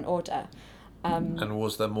a different order. And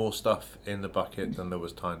was there more stuff in the bucket than there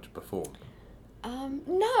was time to perform?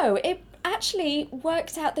 No, it actually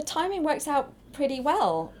worked out, the timing worked out pretty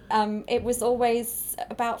well. It was always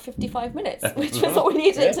about 55 minutes, which was what we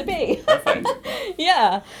needed it to be. Perfect.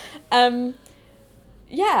 Yeah.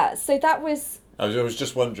 Yeah, so that was... I was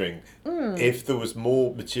just wondering if there was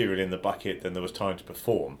more material in the bucket than there was time to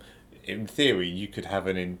perform. In theory, you could have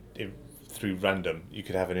through random, you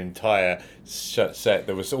could have an entire set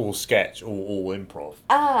that was all sketch or all improv.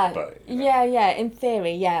 But, you know. Yeah, in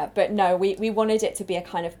theory, yeah. But no, we wanted it to be a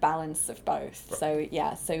kind of balance of both. Right. So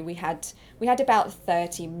yeah, so we had about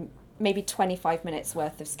 30, maybe 25 minutes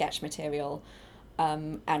worth of sketch material,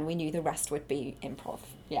 and we knew the rest would be improv.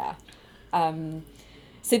 Yeah.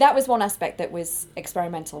 So that was one aspect that was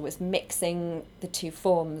experimental, was mixing the two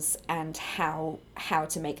forms and how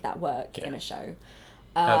to make that work in a show.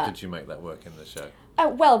 How did you make that work in the show?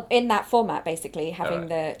 Well, in that format, basically,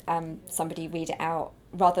 having Alright. the somebody read it out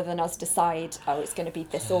rather than us decide, oh, it's going to be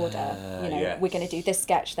this order. Yes. We're going to do this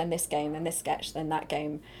sketch, then this game, then this sketch, then that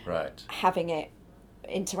game. Right. Having it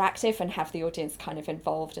interactive and have the audience kind of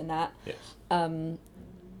involved in that. Yes.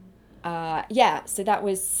 So that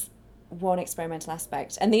was one experimental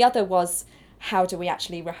aspect. And the other was, how do we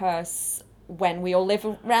actually rehearse when we all live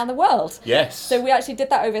around the world? Yes. So we actually did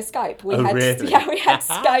that over Skype. We had really? we had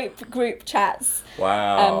Skype group chats.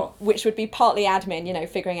 Wow. Which would be partly admin,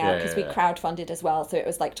 figuring out, because we Yeah. crowdfunded as well. So it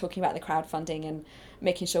was like talking about the crowdfunding and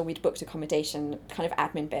making sure we'd booked accommodation, kind of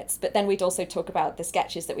admin bits. But then we'd also talk about the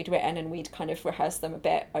sketches that we'd written, and we'd kind of rehearse them a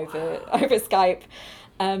bit over Skype.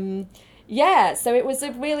 So it was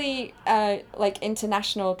a really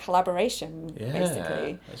international collaboration,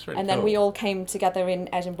 basically. That's really And then cool. we all came together in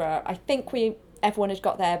Edinburgh. I think everyone had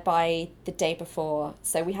got there by the day before,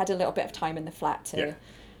 so we had a little bit of time in the flat to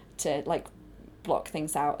block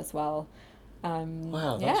things out as well.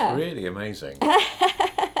 Wow, that's really amazing.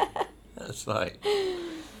 That's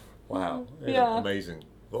wow, Yeah. amazing.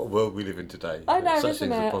 What a world we live in today. I know, Such isn't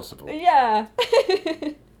things it? are possible. Yeah.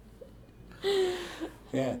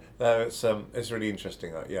 Yeah, no, it's really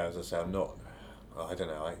interesting. As I say, I don't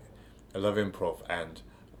know. I love improv, and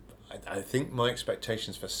I think my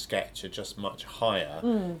expectations for sketch are just much higher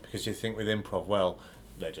because you think with improv, well,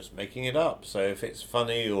 they're just making it up. So if it's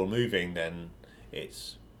funny or moving, then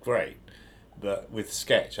it's great. But with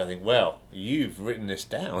sketch, I think, well, you've written this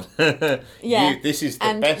down. Yeah. This is the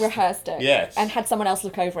and best. rehearsed it. Yes. And had someone else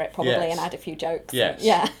look over it probably Yes. and add a few jokes. Yes.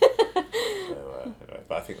 Yeah. So,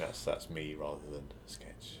 but I think that's me rather than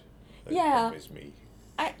sketch. Yeah. It's me.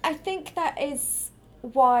 I think that is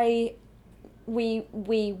why we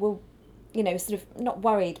were, sort of not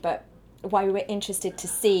worried, but why we were interested to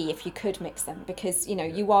see if you could mix them, because,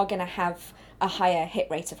 you are going to have a higher hit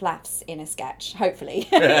rate of laughs in a sketch, hopefully.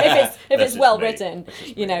 if it's just well me. written, That's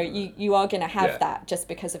just me. you are going to have Yeah. that just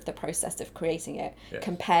because of the process of creating it Yes.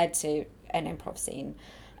 compared to an improv scene.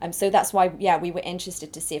 So that's why, we were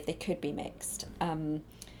interested to see if they could be mixed.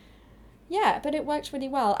 But it worked really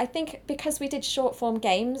well. I think because we did short form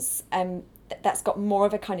games, that's got more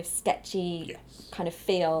of a kind of sketchy Yes. kind of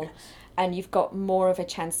feel, Yes. and you've got more of a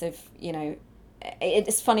chance of,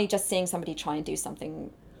 it's funny just seeing somebody try and do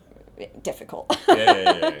something difficult.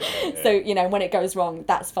 Yeah. So, when it goes wrong,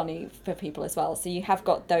 that's funny for people as well. So you have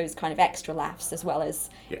got those kind of extra laughs as well as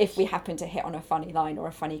if we happen to hit on a funny line or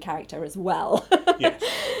a funny character as well. Yes.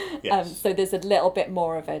 Yes. So there's a little bit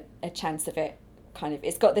more of a chance of it kind of,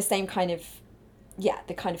 it's got the same kind of,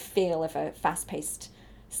 the kind of feel of a fast-paced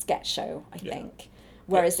sketch show, I think.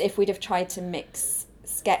 Whereas if we'd have tried to mix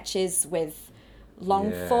sketches with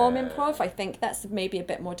long-form improv, I think that's maybe a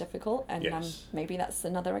bit more difficult, and maybe that's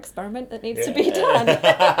another experiment that needs to be done.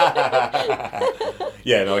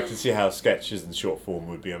 I can see how sketches and short form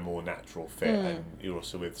would be a more natural fit, and you're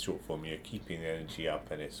also with short form, you're keeping the energy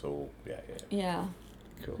up, and it's all Yeah.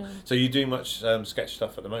 cool. So you doing much sketch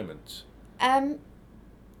stuff at the moment?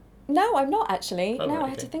 No, I'm not actually. Oh, no, right, I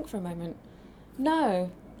had to okay. think for a moment.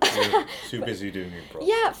 No. You're too busy doing improv.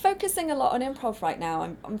 Yeah, focusing a lot on improv right now.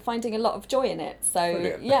 I'm finding a lot of joy in it. So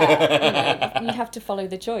Brilliant. you have to follow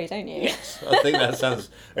the joy, don't you? Yes, I think that sounds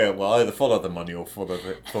well. Either follow the money or follow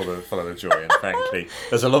the joy. And frankly,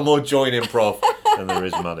 there's a lot more joy in improv than there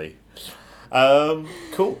is money.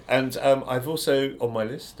 Cool. And I've also on my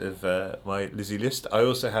list of my Lizzie list. I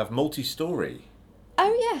also have multi-story.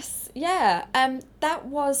 Oh yes, yeah. That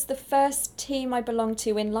was the first team I belonged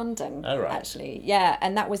to in London. Oh, right. Actually, yeah,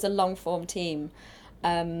 and that was a long form team.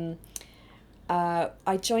 I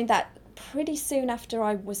joined that pretty soon after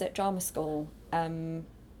I was at drama school.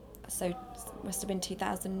 So it must have been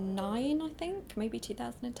 2009, I think, maybe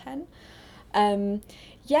 2010. And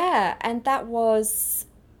that was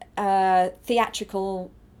theatrical.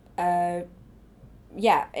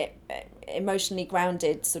 Emotionally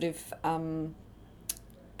grounded sort of.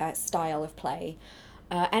 Style of play,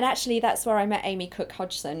 and actually that's where I met Amy Cook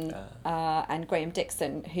Hodgson and Graham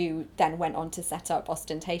Dixon, who then went on to set up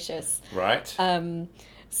Ostentatious. Right.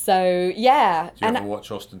 So yeah. Do you ever watch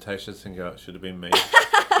Ostentatious and go, "It should have been me"?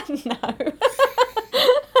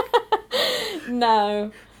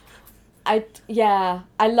 No. I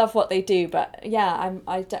love what they do, but it's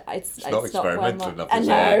not not where experimental my- enough, I is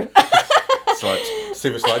know.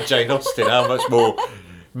 It's like Jane Austen. How much more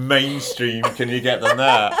mainstream can you get than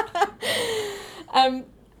that?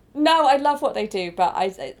 No, I love what they do, but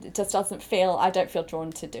it just doesn't feel. I don't feel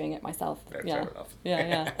drawn to doing it myself. Fair enough.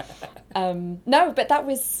 No, but that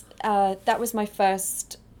was my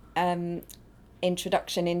first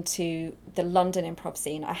introduction into the London improv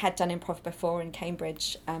scene. I had done improv before in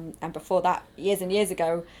Cambridge, and before that, years and years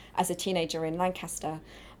ago, as a teenager in Lancaster.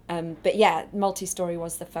 But yeah, Multi-Story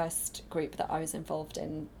was the first group that I was involved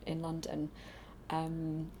in London.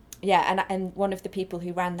 And one of the people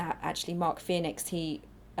who ran that, actually, Mark Phoenix, he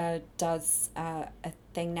does a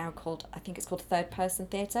thing now called, I think it's called Third Person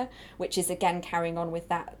Theatre, which is again carrying on with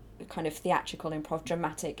that kind of theatrical improv,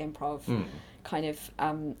 dramatic improv kind of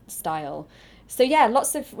style. So yeah,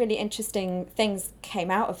 lots of really interesting things came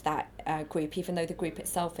out of that group, even though the group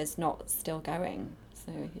itself is not still going.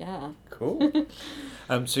 So yeah. Cool.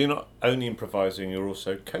 So you're not only improvising, you're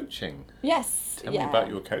also coaching. Yes. Tell me about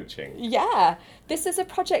your coaching. Yeah, this is a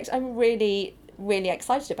project I'm really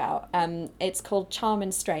excited about. It's called Charm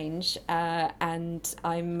and Strange, and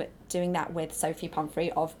I'm doing that with Sophie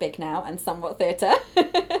Pumphrey of Big Now and Somewhat Theatre.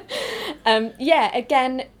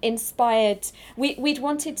 Again, inspired. We'd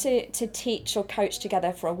wanted to teach or coach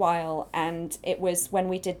together for a while, and it was when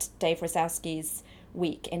we did Dave Rosowski's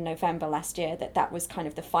week in November last year that was kind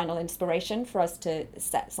of the final inspiration for us to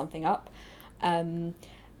set something up. So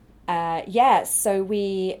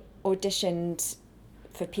we auditioned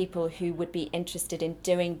for people who would be interested in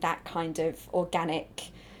doing that kind of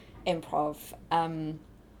organic improv,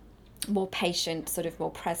 more patient, sort of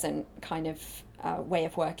more present kind of way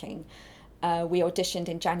of working. We auditioned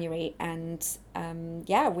in January, and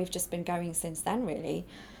we've just been going since then, really.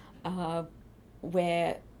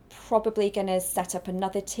 We're probably going to set up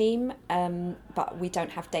another team, but we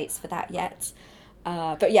don't have dates for that yet.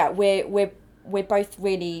 But yeah, we're both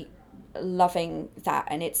really loving that,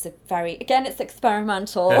 and it's it's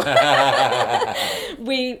experimental. The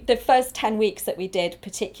first 10 weeks that we did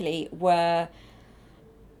particularly were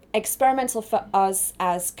experimental for us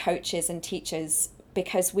as coaches and teachers,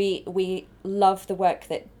 because we love the work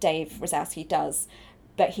that Dave Rosowski does,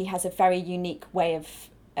 but he has a very unique way of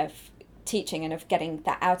teaching and of getting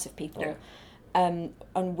that out of people. Yeah.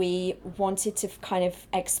 And we wanted to kind of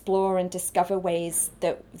explore and discover ways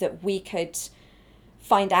that we could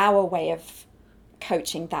find our way of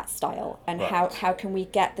coaching that style, and right. how can we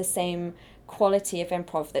get the same quality of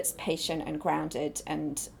improv that's patient and grounded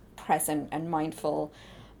and present and mindful,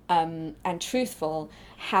 and truthful.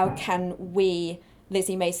 How can we,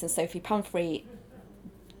 Lizzie Mason, Sophie Pumphrey,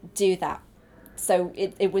 do that? So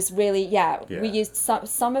it was really, we used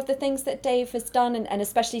some of the things that Dave has done, and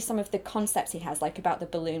especially some of the concepts he has, like about the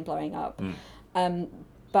balloon blowing up.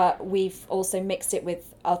 But we've also mixed it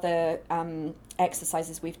with other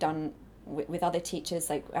exercises we've done with other teachers.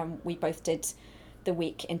 Like we both did the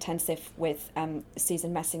week intensive with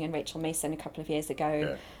Susan Messing and Rachel Mason a couple of years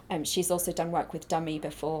ago. Yeah. She's also done work with Dummy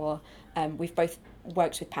before. We've both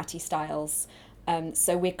worked with Patty Styles.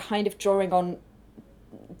 So we're kind of drawing on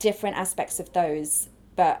different aspects of those,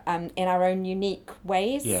 but in our own unique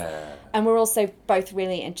ways. Yeah. And we're also both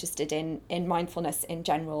really interested in mindfulness in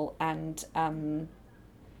general, and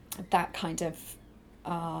that kind of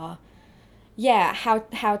how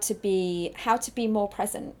to be more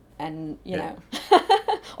present, and you know,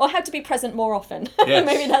 or how to be present more often. Yes.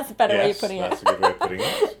 Maybe that's a better way of putting it. That's a good way of putting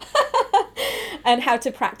it. And how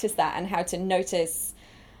to practice that, and how to notice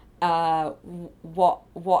what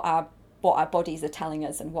our bodies are telling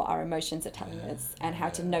us, and what our emotions are telling us, and how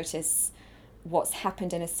to notice what's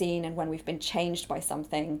happened in a scene and when we've been changed by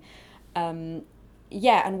something. And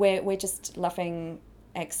we're just loving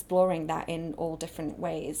exploring that in all different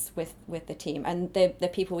ways with the team, and the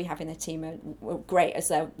people we have in the team are great, as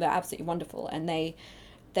they're absolutely wonderful, and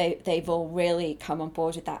they've all really come on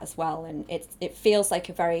board with that as well. And it feels like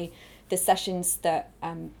the sessions that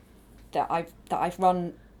I've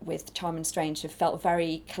run with Charm and Strange have felt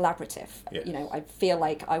very collaborative. Yes. You know, I feel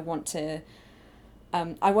like I want to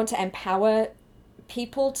empower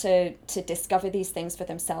people to discover these things for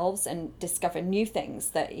themselves, and discover new things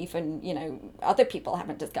that even, you know, other people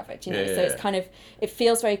haven't discovered, you know. So it's kind of, it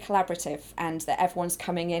feels very collaborative, and that everyone's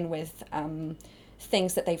coming in with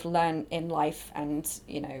things that they've learned in life, and,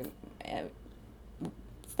 you know,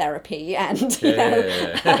 therapy, and you know,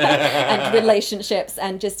 and relationships,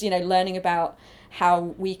 and just, you know, learning about how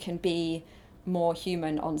we can be more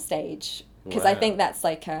human on stage. Because I think that's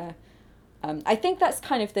like I think that's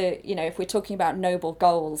kind of the, you know, if we're talking about noble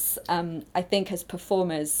goals, I think as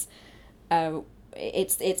performers,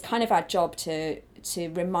 it's kind of our job to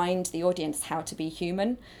remind the audience how to be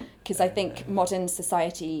human. Because I think modern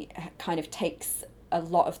society kind of takes a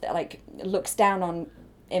lot of that, like, looks down on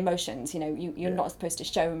emotions. You know, you're not supposed to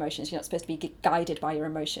show emotions. You're not supposed to be guided by your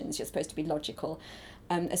emotions. You're supposed to be logical,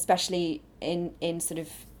 especially in sort of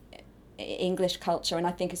English culture, and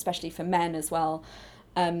I think especially for men as well.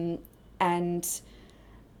 And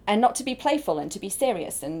and not to be playful and to be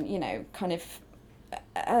serious and, you know, kind of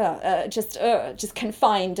just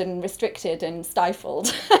confined and restricted and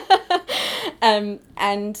stifled. And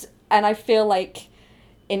I feel like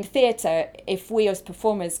in theatre, if we as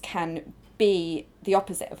performers can be the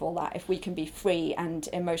opposite of all that, if we can be free and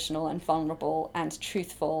emotional and vulnerable and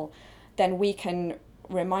truthful, then we can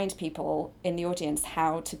remind people in the audience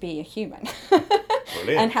how to be a human.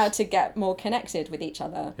 And how to get more connected with each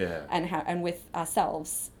other, and with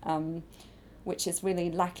ourselves, which is really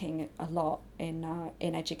lacking a lot in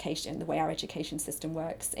education, the way our education system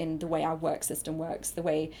works, in the way our work system works, the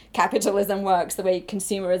way capitalism works, the way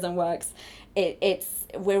consumerism works.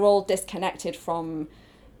 We're all disconnected from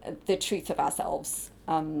the truth of ourselves.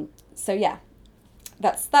 So yeah,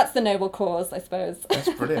 that's the noble cause, I suppose. That's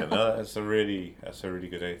brilliant. No, that's a really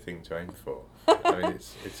good thing to aim for. I mean,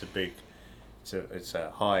 it's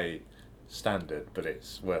a high standard, but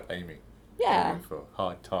it's worth aiming for.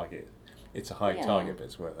 High target. It's a high target, but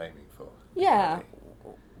it's worth aiming for. Yeah.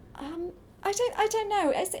 I don't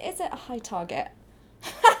know. Is it a high target?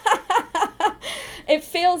 It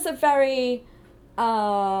feels a very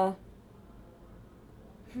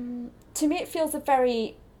to me it feels a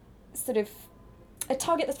very sort of a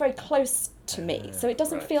target that's very close to me. So it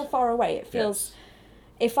doesn't feel far away. It feels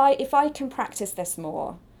if I can practice this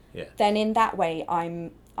more, then in that way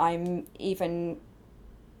I'm even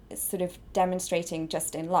sort of demonstrating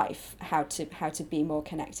just in life how to be more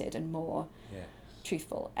connected and more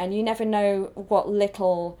truthful. And you never know what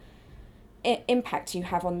little impact you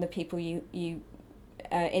have on the people you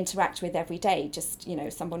interact with every day. Just, you know,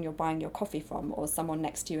 someone you're buying your coffee from, or someone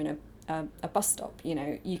next to you in a bus stop. You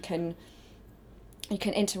know, you can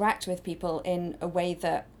interact with people in a way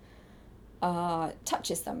that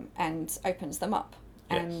touches them and opens them up.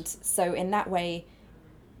 And so in that way,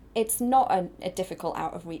 it's not a difficult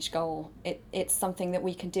out of reach goal. It's something that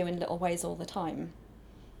we can do in little ways all the time.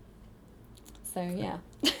 So yeah.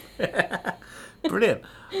 Brilliant.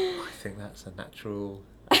 I think that's a natural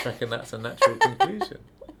conclusion.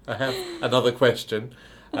 I have another question,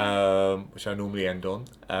 which I normally end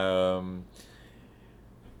on.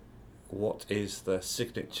 What is the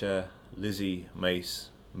signature Lizzie Mace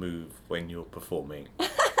move when you're performing?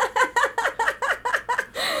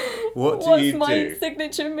 What's my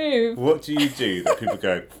signature move? What do you do that people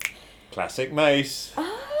go, classic Mace? She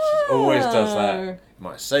always does that. It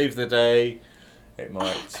might save the day. It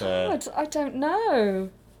might. God, I don't know.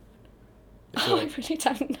 I really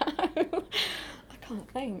don't know. I can't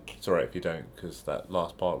think. It's alright if you don't, because that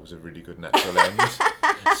last part was a really good natural end.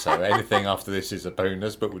 So anything after this is a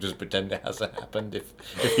bonus, but we'll just pretend it hasn't happened if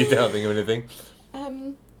you don't think of anything.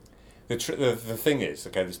 The thing is,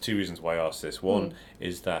 okay, there's two reasons why I asked this. One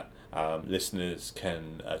is that listeners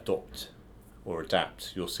can adopt or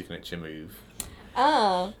adapt your signature move.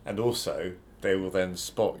 And also, they will then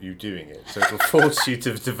spot you doing it. So it will force you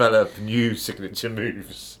to develop new signature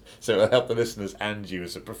moves. So it'll help the listeners and you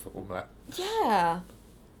as a performer. Yeah.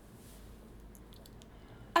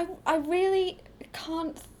 I really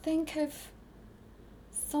can't think of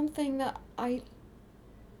something that I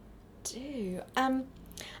do.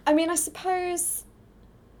 I mean, I suppose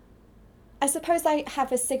I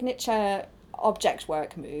have a signature object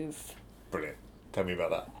work move. Brilliant. Tell me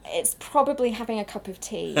about that. It's probably having a cup of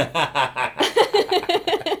tea.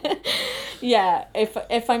 Yeah,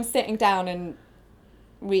 if I'm sitting down and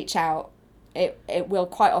reach out, it will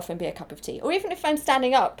quite often be a cup of tea. Or even if I'm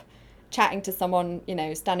standing up, chatting to someone, you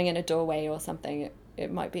know, standing in a doorway or something,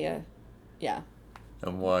 it might be yeah.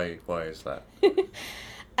 And why is that?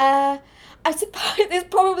 I suppose it's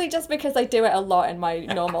probably just because I do it a lot in my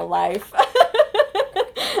normal life.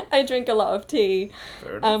 I drink a lot of tea.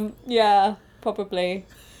 Yeah, probably.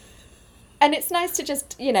 And it's nice to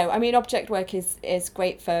just, you know, I mean, object work is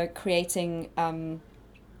great for creating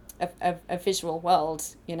a visual world,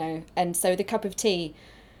 you know. And so the cup of tea,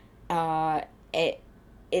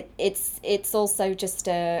 it's also just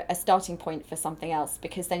a starting point for something else,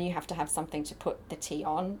 because then you have to have something to put the tea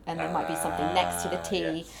on, and there might be something next to the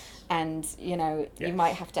tea. Yes. And, you know, you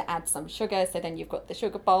might have to add some sugar, so then you've got the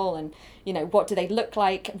sugar bowl, and, you know, what do they look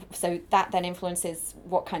like? So that then influences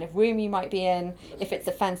what kind of room you might be in, if it's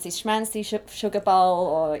a fancy schmancy sugar bowl,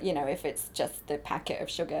 or, you know, if it's just the packet of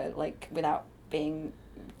sugar, like, without being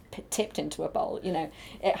tipped into a bowl, you know.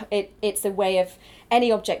 It's a way of, any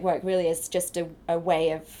object work really is just a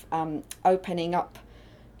way of opening up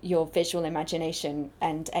your visual imagination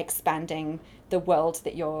and expanding the world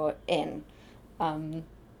that you're in.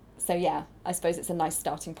 So yeah, I suppose it's a nice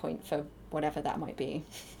starting point for whatever that might be.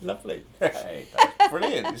 Lovely. Hey, that's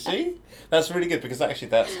brilliant. See, that's really good because actually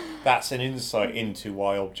that's an insight into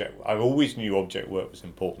why I always knew object work was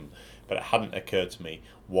important, but it hadn't occurred to me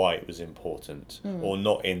why it was important, or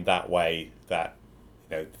not in that way that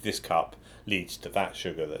this cup leads to that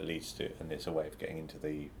sugar that leads to, and it's a way of getting into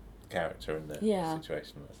the character and the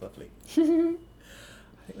situation. That's lovely. I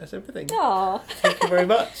think that's everything. Aww. Thank you very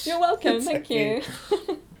much. You're welcome. Thank you.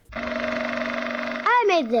 I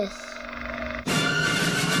made this.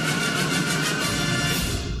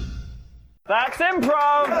 That's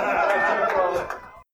improv!